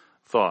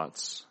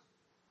thoughts.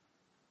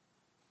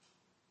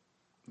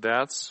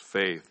 That's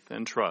faith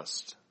and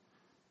trust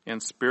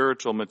and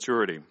spiritual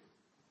maturity.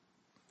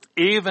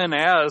 even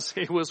as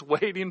he was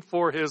waiting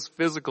for his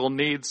physical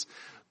needs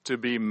to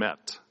be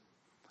met,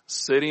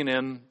 sitting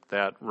in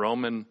that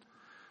Roman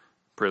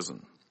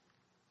prison.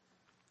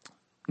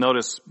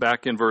 Notice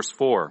back in verse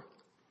 4.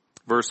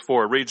 Verse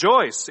 4,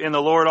 rejoice in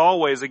the Lord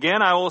always.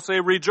 Again, I will say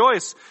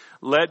rejoice.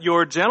 Let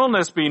your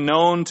gentleness be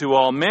known to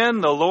all men.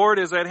 The Lord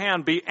is at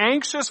hand. Be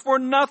anxious for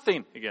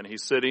nothing. Again,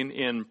 he's sitting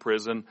in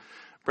prison.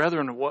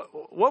 Brethren,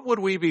 what would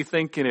we be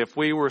thinking if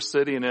we were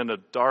sitting in a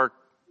dark,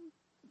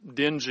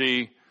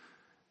 dingy,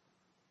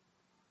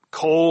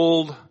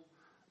 cold,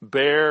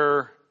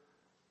 bare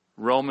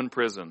Roman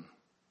prison?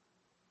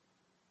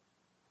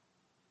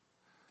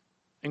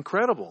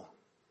 Incredible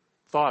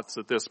thoughts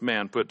that this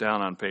man put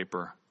down on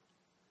paper.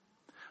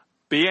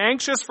 Be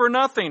anxious for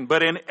nothing,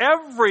 but in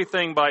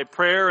everything by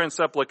prayer and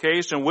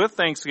supplication with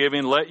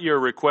thanksgiving, let your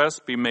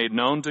requests be made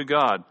known to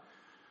God.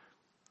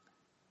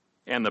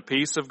 And the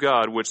peace of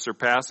God, which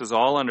surpasses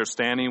all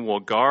understanding,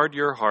 will guard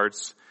your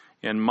hearts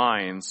and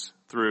minds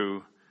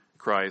through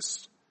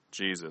Christ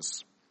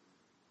Jesus.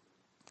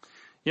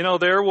 You know,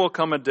 there will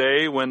come a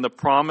day when the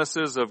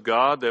promises of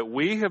God that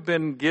we have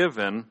been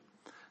given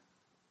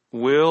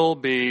will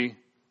be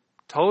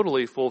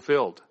totally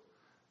fulfilled.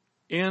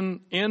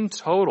 In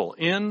total,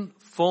 in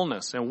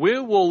fullness. And we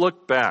will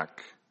look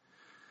back.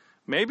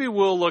 Maybe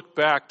we'll look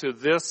back to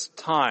this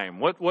time.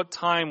 What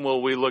time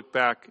will we look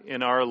back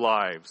in our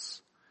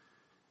lives?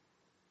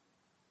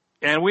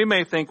 And we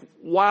may think,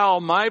 wow,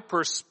 my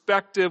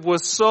perspective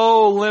was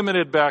so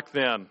limited back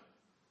then.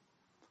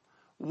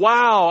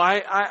 Wow,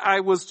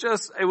 I was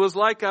just, it was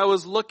like I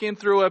was looking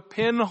through a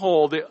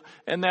pinhole,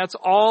 and that's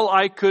all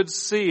I could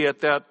see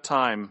at that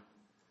time.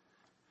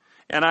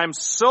 And I'm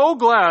so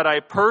glad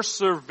I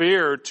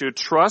persevered to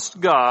trust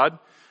God,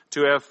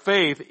 to have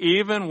faith,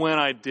 even when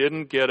I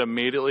didn't get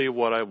immediately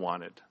what I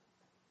wanted.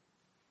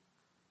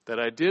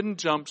 That I didn't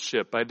jump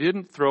ship. I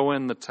didn't throw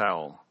in the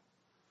towel.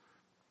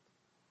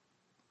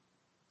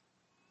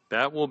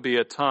 That will be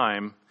a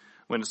time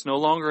when it's no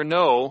longer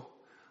no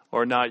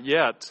or not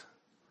yet,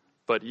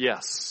 but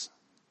yes.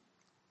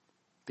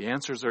 The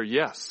answers are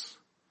yes.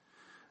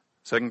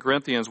 2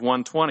 Corinthians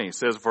 1:20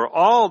 says, for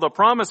all the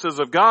promises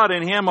of God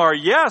in him are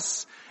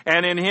yes,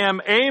 and in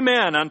him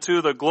amen,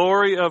 unto the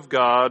glory of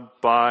God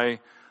by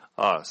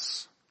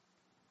us.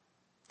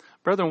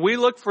 Brethren, we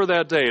look for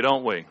that day,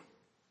 don't we?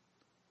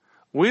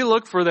 We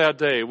look for that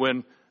day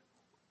when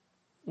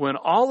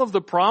all of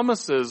the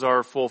promises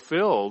are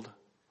fulfilled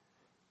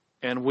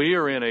and we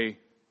are in a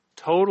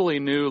totally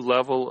new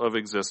level of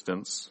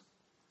existence.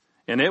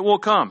 And it will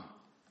come.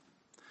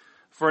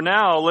 For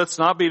now, let's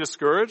not be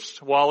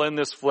discouraged while in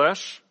this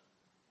flesh.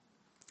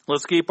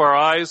 Let's keep our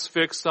eyes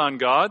fixed on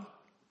God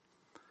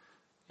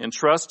and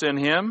trust in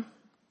him.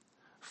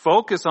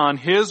 Focus on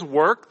his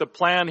work, the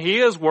plan he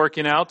is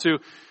working out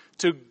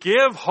to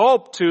give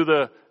hope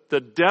to the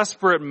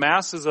desperate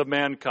masses of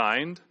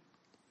mankind.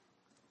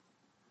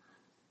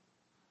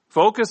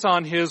 Focus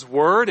on his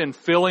word and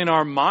filling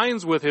our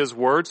minds with his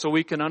word so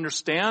we can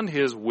understand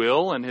his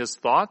will and his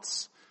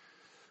thoughts.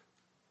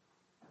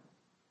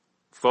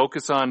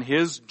 Focus on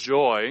his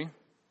joy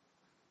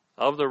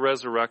of the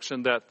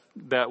resurrection,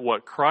 that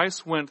what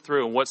Christ went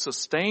through and what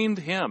sustained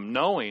him,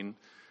 knowing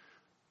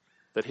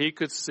that he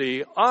could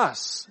see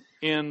us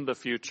in the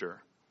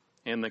future,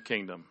 in the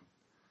kingdom.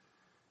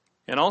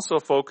 And also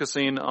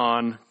focusing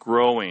on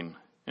growing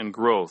and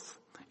growth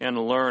and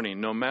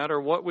learning. No matter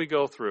what we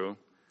go through,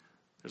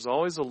 there's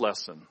always a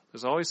lesson.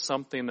 There's always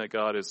something that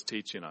God is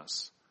teaching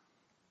us.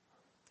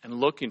 And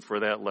looking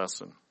for that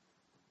lesson.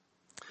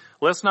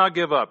 Let's not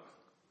give up.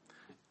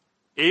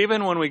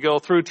 Even when we go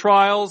through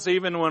trials,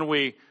 even when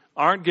we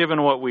aren't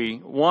given what we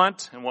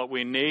want and what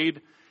we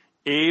need,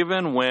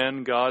 even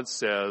when God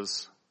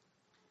says,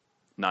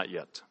 not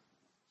yet.